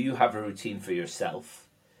is, do you have a routine for yourself?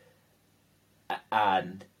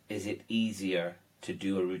 And is it easier to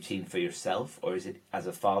do a routine for yourself, or is it as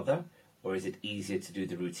a father, or is it easier to do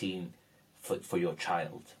the routine for your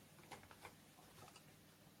child?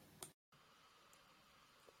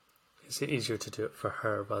 Is it easier to do it for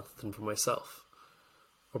her rather than for myself?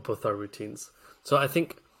 Or both our routines? So I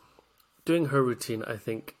think doing her routine, I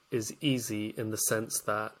think, is easy in the sense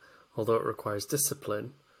that although it requires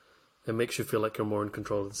discipline, it makes you feel like you're more in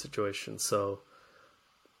control of the situation. So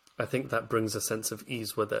I think that brings a sense of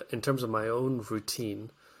ease with it. In terms of my own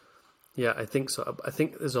routine, yeah, I think so. I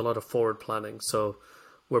think there's a lot of forward planning. So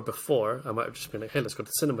where before I might have just been like, hey, let's go to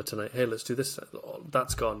the cinema tonight. Hey, let's do this.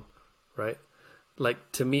 That's gone, right?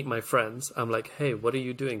 Like, to meet my friends, I'm like, hey, what are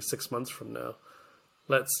you doing 6 months from now?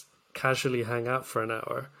 Let's casually hang out for an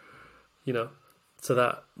hour, so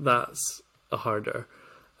that's a harder.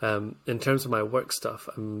 In terms of my work stuff,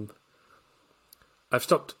 I've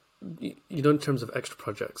stopped, in terms of extra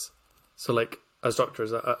projects. So like, as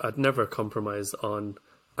doctors, I'd never compromise on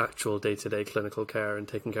actual day-to-day clinical care and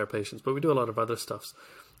taking care of patients, but we do a lot of other stuff,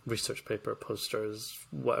 research paper, posters,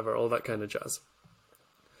 whatever, all that kind of jazz.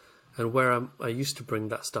 And where I used to bring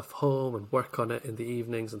that stuff home and work on it in the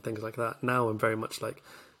evenings and things like that, now I'm very much like,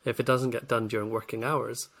 if it doesn't get done during working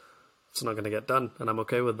hours, it's not going to get done, and I'm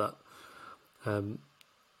okay with that.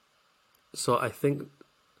 So I think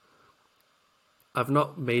I've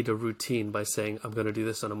not made a routine by saying I'm going to do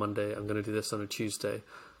this on a Monday, I'm going to do this on a Tuesday.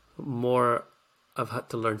 More, I've had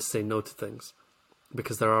to learn to say no to things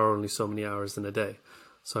because there are only so many hours in a day.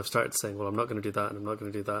 So I've started saying, well, I'm not going to do that, and I'm not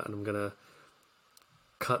going to do that, and I'm going to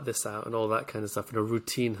cut this out and all that kind of stuff. And a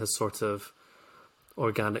routine has sort of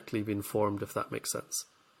organically been formed, if that makes sense.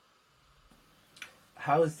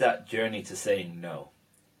 How is that journey to saying no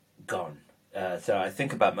gone? So I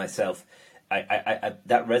think about myself. I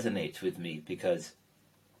that resonates with me because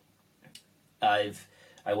I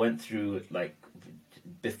went through, like,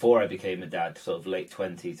 before I became a dad, sort of late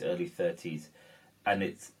 20s, early 30s, and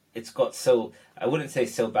it's got so, I wouldn't say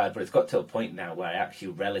so bad, but it's got to a point now where I actually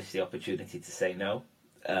relish the opportunity to say no.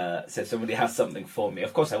 So if somebody has something for me,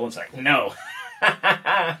 of course I won't say no,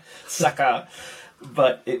 sucker,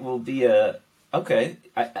 but it will be okay.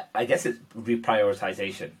 I guess it's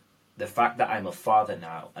reprioritization. The fact that I'm a father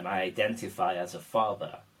now and I identify as a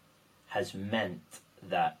father has meant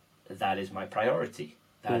that is my priority.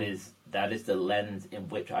 That is the lens in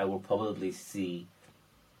which I will probably see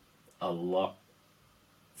a lot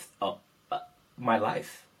of my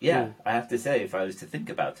life. Yeah, I have to say, if I was to think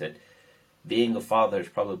about it, being a father is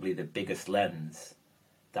probably the biggest lens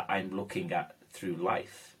that I'm looking at through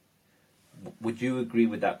life. Would you agree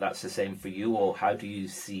with that? That's the same for you, or how do you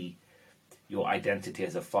see your identity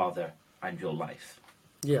as a father and your life?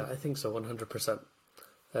 Yeah, I think so, 100%.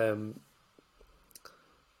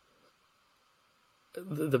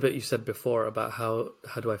 The bit you said before about how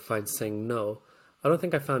do I find saying no, I don't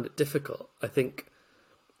think I found it difficult. I think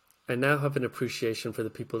I now have an appreciation for the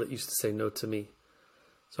people that used to say no to me.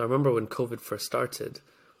 So I remember when COVID first started,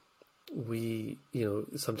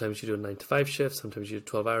 sometimes you do a 9 to 5 shift, sometimes you do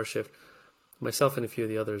a 12-hour shift. Myself and a few of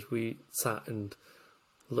the others, we sat and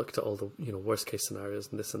looked at all the worst case scenarios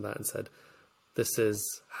and this and that and said, this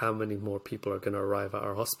is how many more people are going to arrive at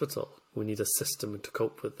our hospital. We need a system to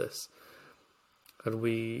cope with this. And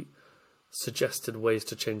we suggested ways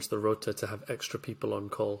to change the rota to have extra people on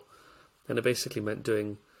call. And it basically meant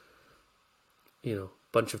doing, a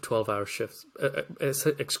bunch of 12-hour shifts,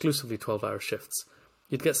 exclusively 12-hour shifts.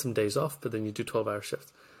 You'd get some days off, but then you do 12-hour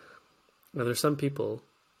shifts. And there's some people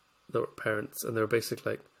that were parents, and they were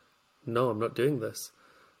basically like, no, I'm not doing this.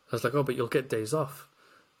 I was like, oh, but you'll get days off.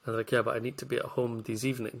 And they're like, yeah, but I need to be at home these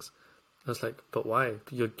evenings. I was like, but why?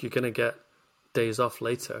 You're going to get days off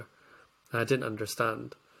later. And I didn't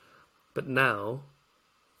understand. But now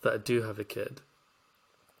that I do have a kid,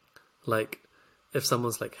 like, if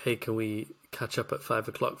someone's like, hey, can we catch up at 5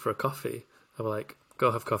 o'clock for a coffee? I'm like,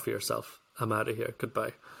 go have coffee yourself. I'm out of here.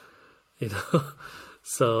 Goodbye.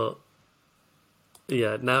 So,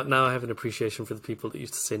 yeah, now I have an appreciation for the people that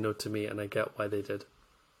used to say no to me, and I get why they did.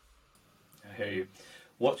 I hear you.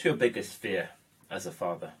 What's your biggest fear as a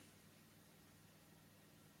father?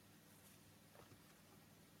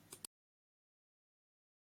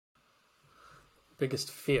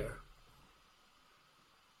 Biggest fear?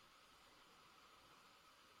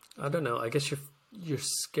 I don't know. I guess you're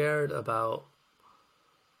scared about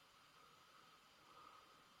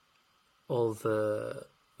all the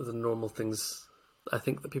normal things I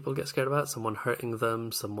think that people get scared about. Someone hurting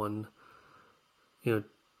them, someone,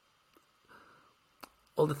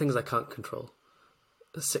 all the things I can't control.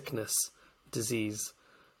 Sickness, disease.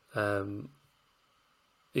 You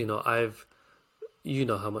know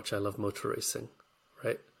how much I love motor racing,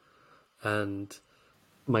 right? And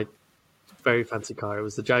my very fancy car, it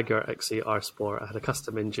was the Jaguar XE R Sport. I had a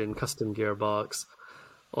custom engine, custom gearbox,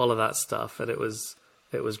 all of that stuff, and it was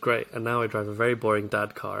great. And now I drive a very boring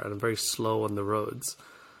dad car, and I'm very slow on the roads,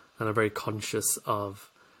 and I'm very conscious of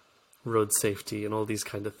road safety and all these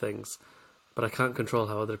kind of things. But I can't control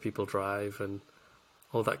how other people drive and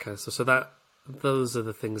all that kind of stuff. So those are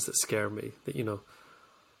the things that scare me. That,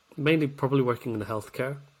 mainly probably working in the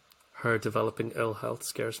healthcare, her developing ill health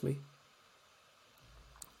scares me.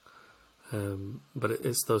 But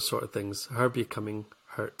it's those sort of things. Her becoming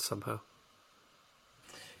hurt somehow.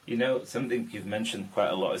 Something you've mentioned quite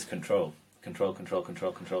a lot is control. Control, control,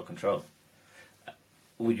 control, control, control.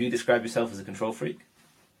 Would you describe yourself as a control freak?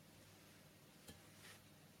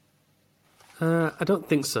 I don't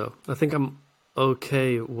think so. I think I'm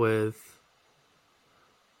okay with...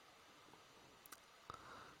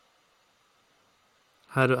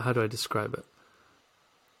 How do I describe it?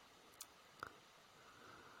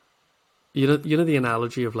 You know the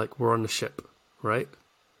analogy of, like, we're on a ship, right?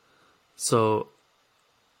 So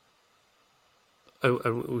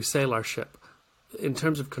we sail our ship. In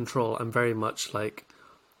terms of control, I'm very much like,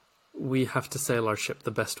 we have to sail our ship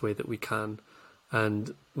the best way that we can,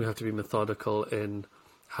 and we have to be methodical in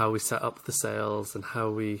how we set up the sails and how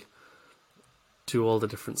we do all the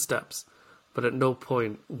different steps. But at no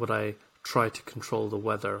point would I try to control the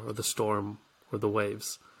weather or the storm or the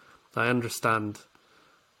waves. I understand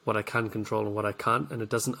what I can control and what I can't, and it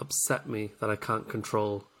doesn't upset me that I can't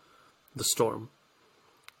control the storm.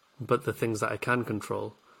 But the things that I can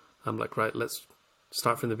control, I'm like, right, let's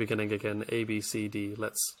start from the beginning again, A, B, C, D,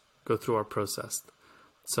 let's go through our process.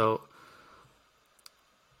 So,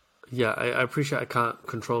 yeah, I appreciate I can't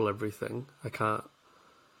control everything. I can't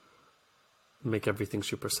make everything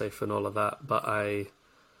super safe and all of that, but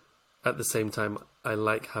at the same time, I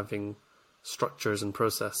like having structures and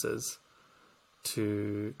processes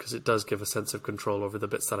because it does give a sense of control over the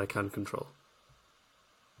bits that I can control.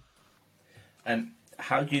 And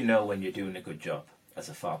how do you know when you're doing a good job as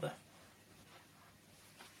a father?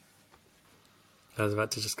 I was about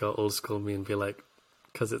to just go old school me and be like,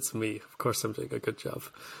 because it's me, of course I'm doing a good job.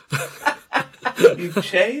 You've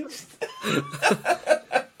changed?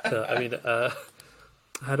 No, I mean,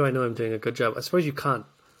 how do I know I'm doing a good job? I suppose you can't.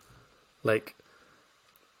 Like,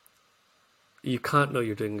 you can't know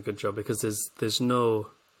you're doing a good job because there's no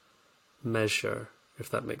measure, if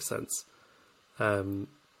that makes sense. They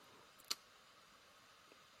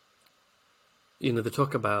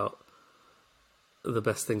talk about the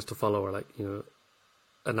best things to follow are like,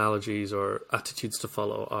 analogies or attitudes to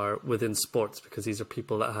follow are within sports, because these are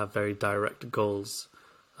people that have very direct goals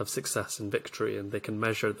of success and victory and they can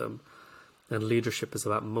measure them. And leadership is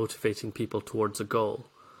about motivating people towards a goal.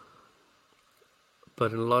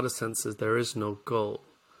 But in a lot of senses, there is no goal.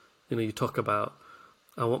 You talk about,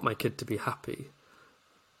 I want my kid to be happy.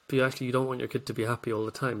 But you don't want your kid to be happy all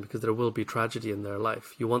the time, because there will be tragedy in their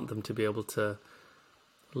life. You want them to be able to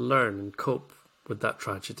learn and cope with that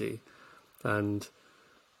tragedy. And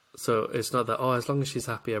so it's not that, as long as she's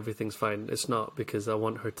happy, everything's fine. It's not, because I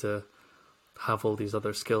want her to have all these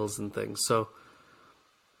other skills and things. So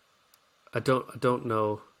I don't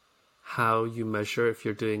know how you measure if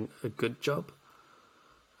you're doing a good job.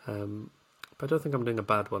 But I don't think I'm doing a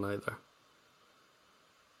bad one either.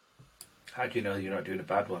 How do you know you're not doing a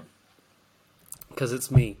bad one? Because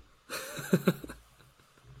it's me.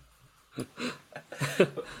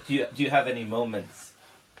 Do you have any moments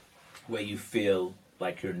where you feel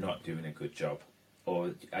like you're not doing a good job?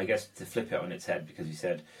 Or I guess to flip it on its head, because you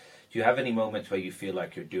said, do you have any moments where you feel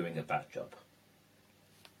like you're doing a bad job?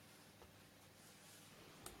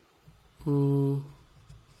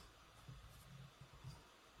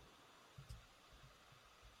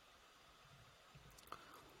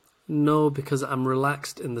 No, because I'm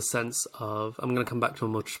relaxed in the sense of, I'm going to come back to a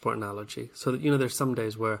motorsport analogy. So that, there's some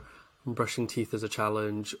days where brushing teeth is a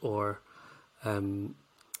challenge, or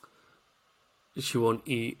she won't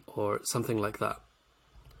eat, or something like that.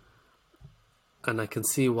 And I can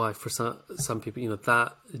see why for some people,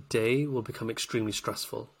 that day will become extremely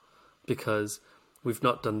stressful, because we've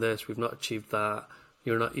not done this, we've not achieved that,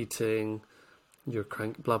 you're not eating, you're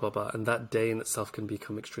cranky, blah, blah, blah. And that day in itself can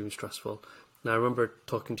become extremely stressful. Now, I remember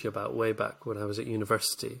talking to you about way back when I was at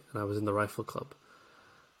university and I was in the rifle club.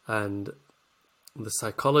 And the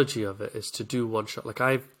psychology of it is to do one shot. Like,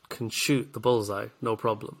 I can shoot the bullseye, no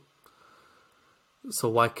problem. So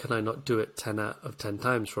why can I not do it 10 out of 10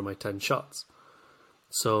 times for my 10 shots?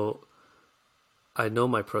 So I know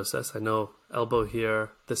my process. I know elbow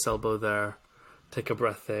here, this elbow there, take a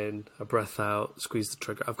breath in, a breath out, squeeze the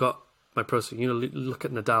trigger. I've got my process. Look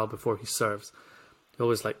at Nadal before he serves. He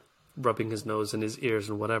always like rubbing his nose and his ears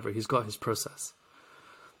and whatever. He's got his process.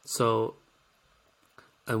 So,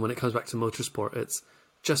 and when it comes back to motorsport, it's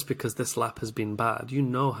just because this lap has been bad, you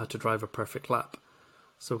know how to drive a perfect lap.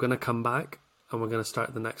 So we're going to come back and we're going to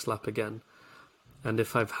start the next lap again. And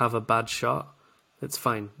if I have a bad shot, it's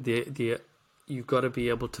fine. You've got to be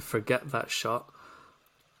able to forget that shot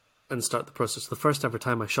and start the process. The first ever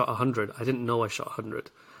time I shot 100, I didn't know I shot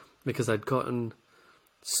 100 because I'd gotten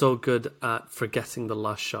so good at forgetting the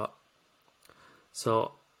last shot.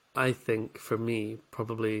 So I think for me,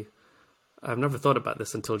 probably, I've never thought about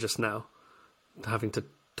this until just now, having to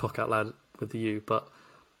talk out loud with you, but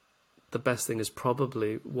the best thing is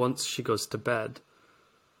probably once she goes to bed,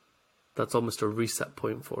 that's almost a reset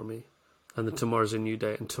point for me. And then tomorrow's a new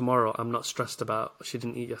day. And tomorrow I'm not stressed about she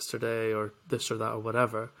didn't eat yesterday or this or that or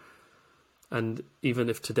whatever. And even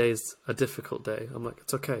if today's a difficult day, I'm like,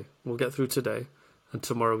 it's okay. We'll get through today. And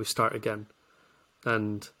tomorrow we start again.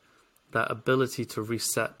 And that ability to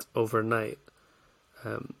reset overnight,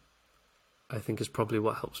 I think is probably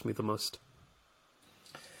what helps me the most.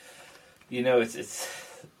 It's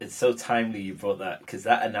it's so timely you brought that, because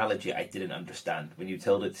that analogy I didn't understand when you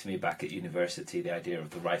told it to me back at university, the idea of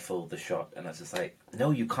the rifle, the shot, and I was just like,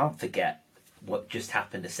 no, you can't forget what just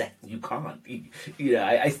happened a second. You can't.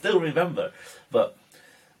 I still remember. But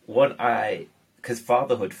because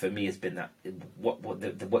fatherhood for me has been that,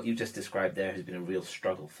 what you just described there has been a real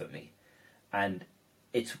struggle for me. And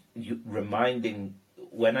it's reminding,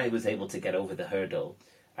 when I was able to get over the hurdle,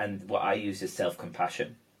 and what I use is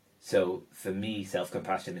self-compassion. So for me,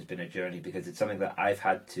 self-compassion has been a journey, because it's something that I've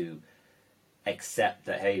had to accept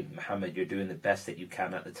that, hey, Mohammed, you're doing the best that you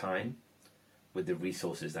can at the time with the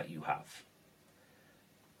resources that you have.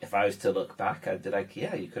 If I was to look back, I'd be like,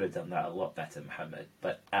 yeah, you could have done that a lot better, Mohammed.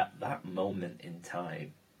 But at that moment in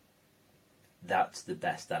time, that's the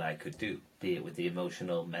best that I could do, be it with the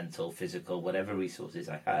emotional, mental, physical, whatever resources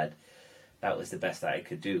I had. That was the best that I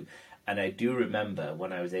could do. And I do remember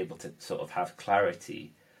when I was able to sort of have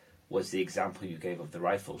clarity was the example you gave of the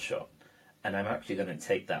rifle shot. And I'm actually going to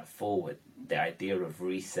take that forward, the idea of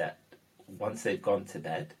reset. Once they've gone to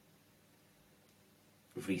bed,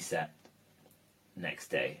 reset next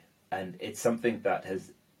day. And it's something that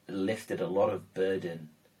has lifted a lot of burden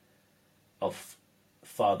of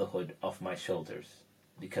fatherhood off my shoulders,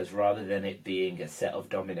 because rather than it being a set of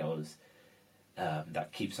dominoes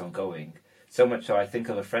that keeps on going, so much so I think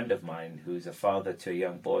of a friend of mine who's a father to a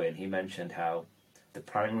young boy, and he mentioned how the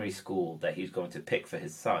primary school that he's going to pick for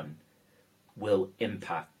his son will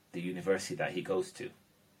impact the university that he goes to.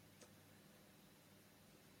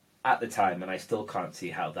 At the time, and I still can't see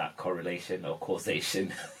how that correlation or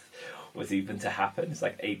causation was even to happen. It's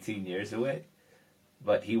like 18 years away.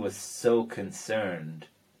 But he was so concerned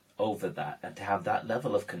over that, and to have that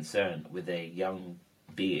level of concern with a young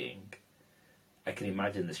being, I can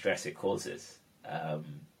imagine the stress it causes.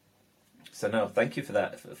 So no, thank you for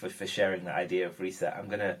that, for sharing the idea of reset. I'm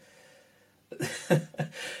going to,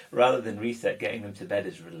 rather than reset, getting them to bed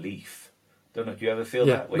is relief. Don't know if you ever feel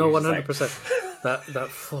that? No, 100%.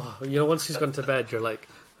 That once he's gone to bed, you're like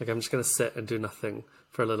I'm just going to sit and do nothing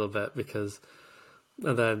for a little bit,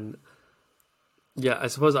 and then, I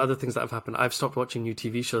suppose other things that have happened, I've stopped watching new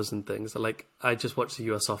TV shows and things. Like, I just watched The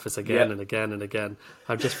US Office again and again and again.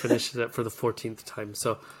 I've just finished it for the 14th time.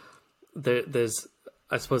 So there's,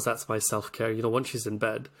 I suppose that's my self-care. Once she's in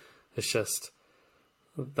bed, it's just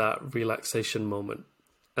that relaxation moment.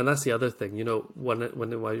 And that's the other thing,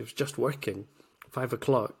 when I was just working, 5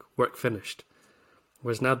 o'clock, work finished.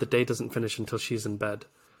 Whereas now the day doesn't finish until she's in bed.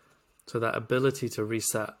 So that ability to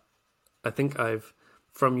reset, I think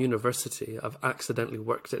from university, I've accidentally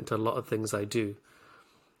worked it into a lot of things I do.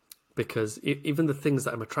 Because even the things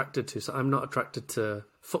that I'm attracted to, so I'm not attracted to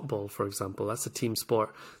football, for example. That's a team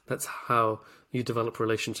sport. That's how you develop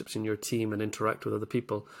relationships in your team and interact with other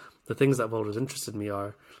people. The things that have always interested me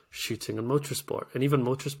are shooting and motorsport. And even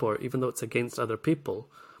motorsport, even though it's against other people,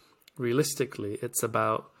 realistically, it's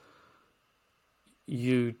about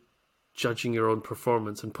you judging your own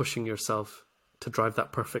performance and pushing yourself to drive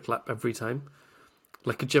that perfect lap every time.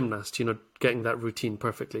 Like a gymnast, getting that routine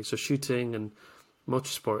perfectly. So shooting and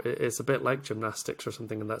motorsport is a bit like gymnastics or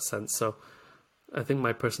something in that sense. So I think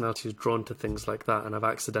my personality is drawn to things like that, and I've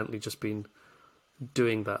accidentally just been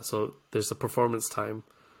doing that. So there's the performance time,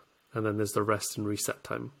 and then there's the rest and reset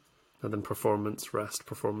time, and then performance, rest,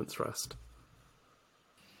 performance, rest.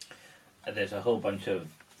 And there's a whole bunch of,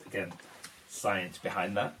 again, science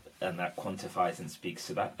behind that, and that quantifies and speaks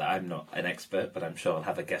to that I'm not an expert, but I'm sure I'll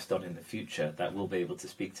have a guest on in the future that will be able to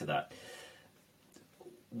speak to that.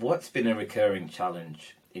 What's been a recurring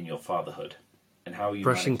challenge in your fatherhood, and how are you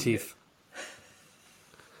brushing teeth?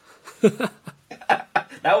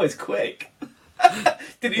 That was quick.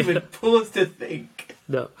 Didn't even pause to think.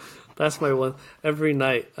 No, that's my one. Every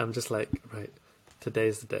night I'm just like, right,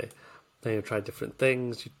 today's the day. Then you try different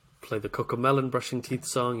things. You play the Cocomelon brushing teeth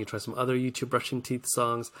song. You try some other YouTube brushing teeth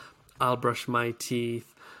songs. I'll brush my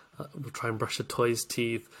teeth. We'll try and brush a toy's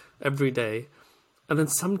teeth every day. And then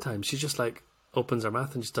sometimes she just like opens her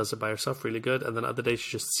mouth and just does it by herself really good. And then other days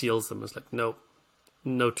she just seals them. It's like,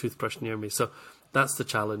 no toothbrush near me. So that's the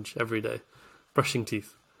challenge every day. Brushing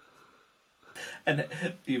teeth. And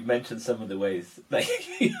you've mentioned some of the ways that,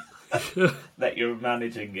 that you're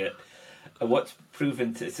managing it. What's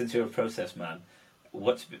proven to, since you're a process man,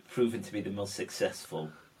 what's proven to be the most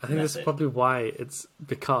successful I think method? This is probably why it's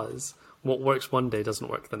because what works one day doesn't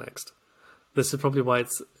work the next. This is probably why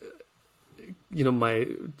it's, my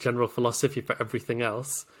general philosophy for everything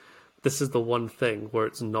else. This is the one thing where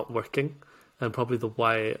it's not working, and probably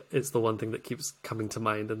why it's the one thing that keeps coming to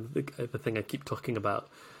mind, and the thing I keep talking about.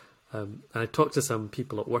 And I talked to some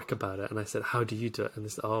people at work about it, and I said, "How do you do it?" And they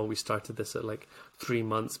said, "Oh, we started this at like 3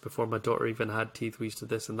 months before my daughter even had teeth. We used to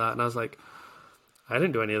this and that." And I was like, "I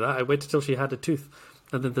didn't do any of that. I waited till she had a tooth."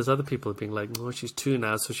 And then there's other people being like, "Oh, she's 2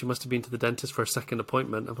 now, so she must have been to the dentist for a second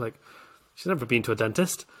appointment." I'm like, "She's never been to a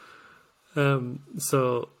dentist."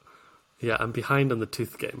 So yeah, I'm behind on the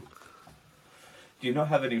tooth game. Do you not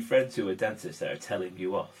have any friends who are dentists that are telling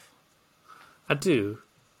you off? I do.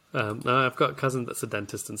 I've got a cousin that's a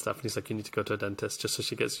dentist and stuff, and he's like, "You need to go to a dentist," just so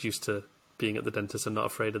she gets used to being at the dentist and not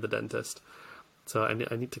afraid of the dentist. So I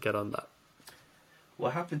need to get on that.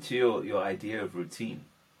 What happened to your idea of routine?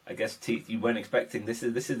 I guess teeth. You weren't expecting this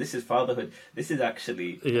is fatherhood. This is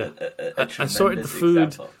actually a I sorted the food,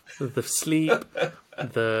 example. the sleep,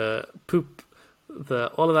 the poop,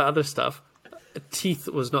 all of that other stuff. Teeth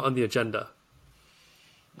was not on the agenda.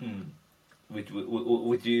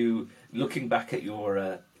 Would you, looking back at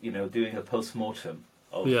your doing a post-mortem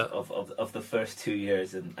of the first 2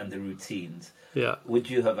 years and the routines, would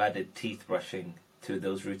you have added teeth brushing to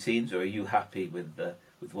those routines, or are you happy with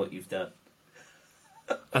what you've done?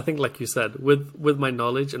 I think, like you said, with my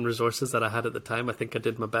knowledge and resources that I had at the time, I think I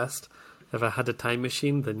did my best. If I had a time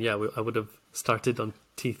machine, then yeah, I would have started on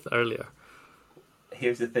teeth earlier.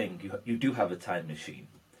 Here's the thing: you do have a time machine.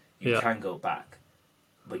 You can go back,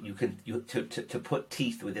 but to put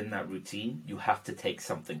teeth within that routine, you have to take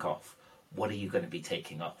something off. What are you going to be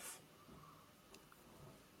taking off?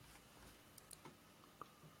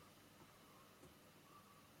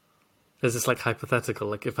 Is this like hypothetical?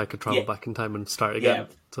 Like if I could travel back in time and start again?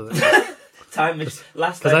 Yeah. So Time is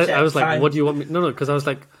last. Because I was like, time. "What do you want me?" No, because I was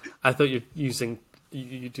like, I thought you're using.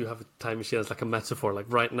 You do have a time machine as like a metaphor. Like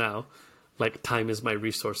right now, like time is my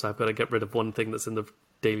resource. I've got to get rid of one thing that's in the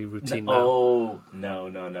daily routine now. Oh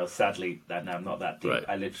no! Sadly, I'm not that deep. Right.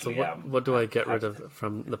 I literally so am. what do I get rid of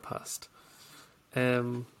from the past? I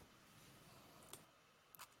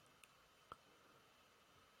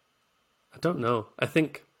don't know. I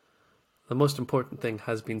think the most important thing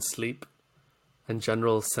has been sleep and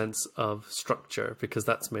general sense of structure, because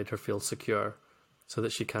that's made her feel secure so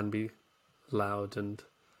that she can be loud and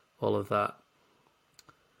all of that.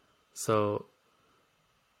 So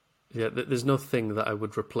yeah, there's no thing that I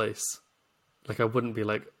would replace. Like I wouldn't be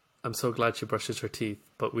like, "I'm so glad she brushes her teeth,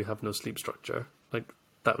 but we have no sleep structure." Like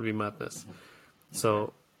that would be madness. Mm-hmm.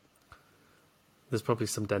 So there's probably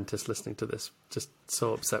some dentists listening to this just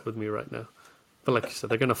so upset with me right now. But like you said,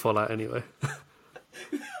 they're going to fall out anyway.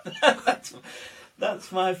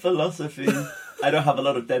 That's my philosophy. I don't have a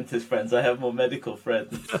lot of dentist friends. I have more medical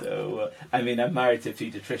friends. So I'm married to a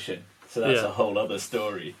pediatrician, so that's a whole other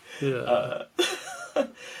story. Yeah.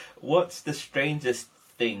 What's the strangest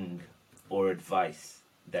thing or advice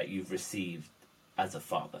that you've received as a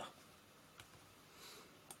father?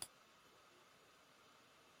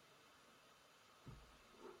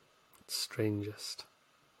 Strangest.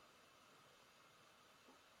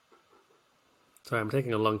 Sorry, I'm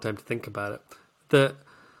taking a long time to think about it.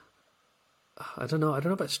 I don't know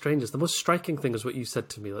about strangest. The most striking thing is what you said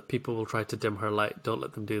to me, that people will try to dim her light. Don't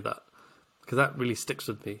let them do that. Because that really sticks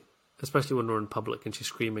with me, especially when we're in public and she's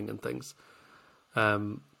screaming and things.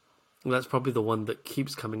 That's probably the one that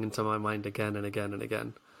keeps coming into my mind again and again and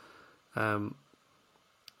again. In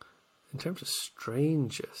terms of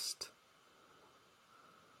strangest,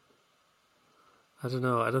 I don't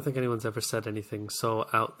know. I don't think anyone's ever said anything so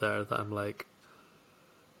out there that I'm like,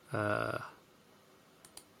 I'm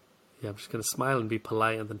just going to smile and be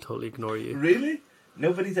polite and then totally ignore you. Really?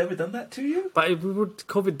 Nobody's ever done that to you? But we were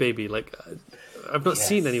COVID baby. Like, I've not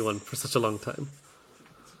seen anyone for such a long time.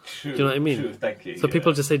 True. Do you know what I mean? True, thank you. So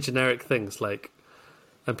people just say generic things like,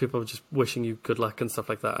 and people are just wishing you good luck and stuff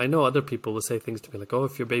like that. I know other people will say things to me like, "Oh,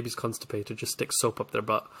 if your baby's constipated, just stick soap up their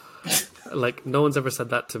butt." Like, no one's ever said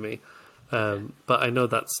that to me. But I know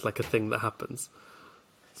that's like a thing that happens.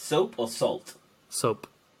 Soap or salt? Soap.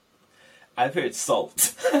 I've heard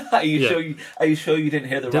salt. Are you sure you didn't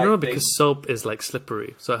hear the right thing? No, because soap is like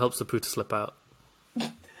slippery, so it helps the poo to slip out.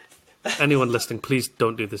 Anyone listening, please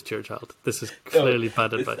don't do this to your child. This is clearly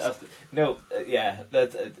bad advice.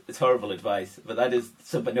 It's horrible advice. But that is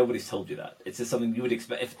but nobody's told you that. It's just something you would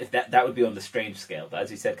expect. If that would be on the strange scale. But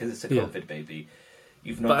as you said, because it's a COVID baby,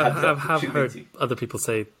 you've not had the opportunity. I have heard other people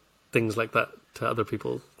say things like that to other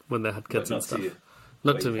people when they had kids and stuff. To you.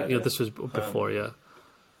 Not to me. This was before,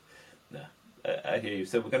 No, I hear you.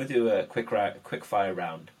 So we're going to do a quick fire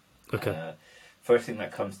round. Okay. First thing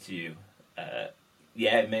that comes to you.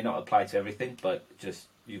 It may not apply to everything, but just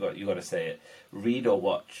you got to say it. Read or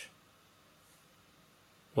watch?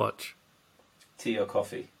 Watch. Tea or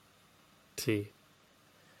coffee? Tea.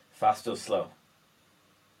 Fast or slow?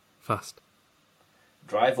 Fast.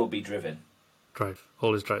 Drive or be driven? Drive.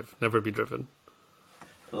 Always drive. Never be driven.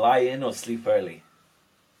 Lie in or sleep early?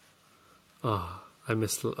 Oh,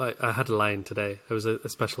 I had a lion today. It was a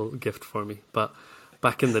special gift for me. But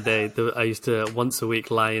back in the day, I used to once a week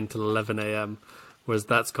lie in till 11 a.m., whereas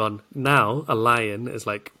that's gone. Now, a lie-in is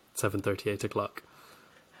like 7:30, 8 o'clock.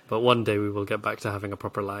 But one day we will get back to having a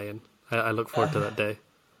proper lie-in. I look forward to that day.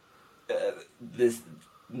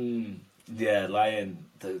 Yeah, lion.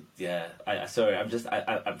 Sorry,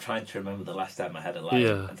 I'm trying to remember the last time I had a lion.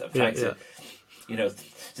 Yeah, And I'm trying to,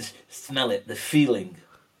 just smell it, the feeling.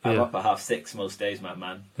 I'm up at 6:30 most days, my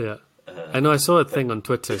man. Yeah. I know I saw a thing on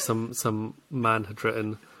Twitter. Some man had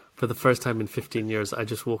written, for the first time in 15 years, I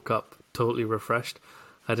just woke up totally refreshed.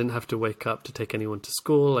 I didn't have to wake up to take anyone to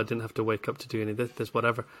school. I didn't have to wake up to do any of this,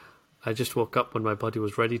 whatever. I just woke up when my body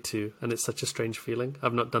was ready to, and it's such a strange feeling.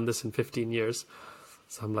 I've not done this in 15 years.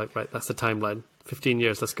 So I'm like, right, that's the timeline. 15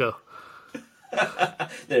 years, let's go.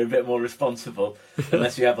 They're a bit more responsible,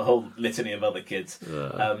 unless you have a whole litany of other kids.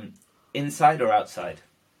 Inside or outside?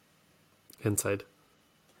 Inside.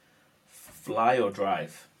 Fly or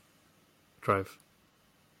drive? Drive.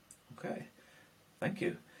 Okay, thank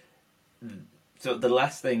you. So the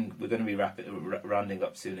last thing we're going to be rounding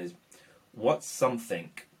up soon is, what's something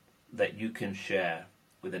that you can share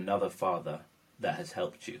with another father that has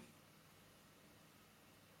helped you?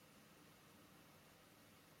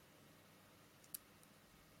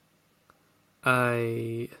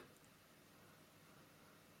 The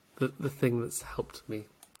thing that's helped me.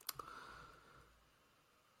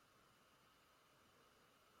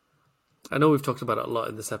 I know we've talked about it a lot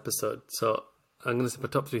in this episode, so I'm going to say my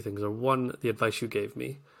top 3 things are: 1, the advice you gave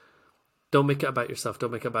me. Don't make it about yourself.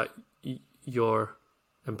 Don't make it about your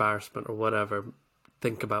embarrassment or whatever.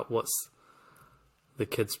 Think about what's the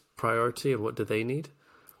kid's priority and what do they need.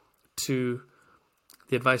 2,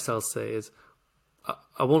 the advice I'll say is,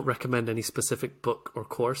 I won't recommend any specific book or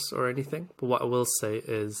course or anything, but what I will say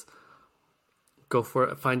is go for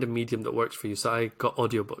it. Find a medium that works for you. So I got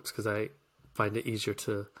audiobooks because I find it easier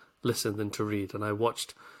to listen than to read. And I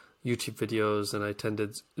watched YouTube videos and I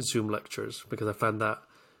attended Zoom lectures because I found that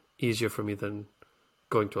easier for me than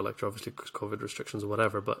going to a lecture, obviously because COVID restrictions or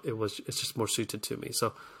whatever, but it's just more suited to me.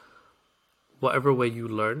 So whatever way you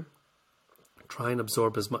learn, try and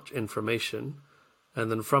absorb as much information,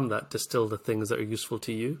 and then from that distill the things that are useful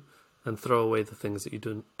to you and throw away the things that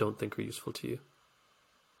you don't think are useful to you.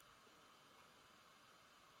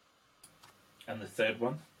 And the third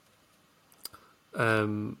one?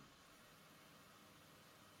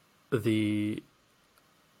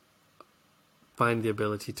 Find the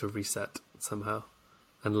ability to reset somehow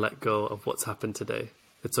and let go of what's happened today.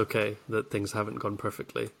 It's okay that things haven't gone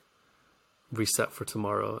perfectly. Reset for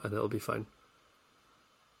tomorrow and it'll be fine.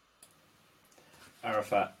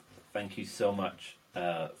 Arafat, thank you so much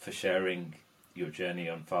for sharing your journey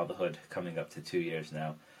on fatherhood, coming up to 2 years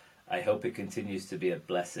now. I hope it continues to be a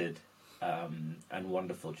blessed and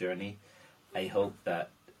wonderful journey. I hope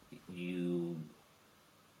that you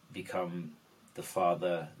become the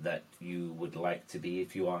father that you would like to be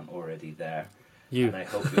if you aren't already there. And I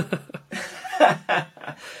hope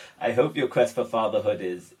I hope your quest for fatherhood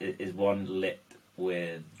is one lit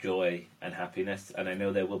with joy and happiness. And I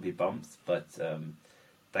know there will be bumps, but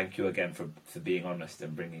thank you again for being honest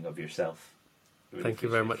and bringing of yourself. Really thank you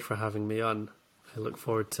very much for having me on. I look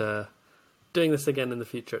forward to doing this again in the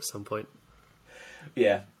future at some point.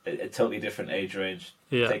 Yeah, a totally different age range.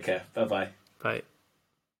 Yeah. Take care. Bye-bye. Bye.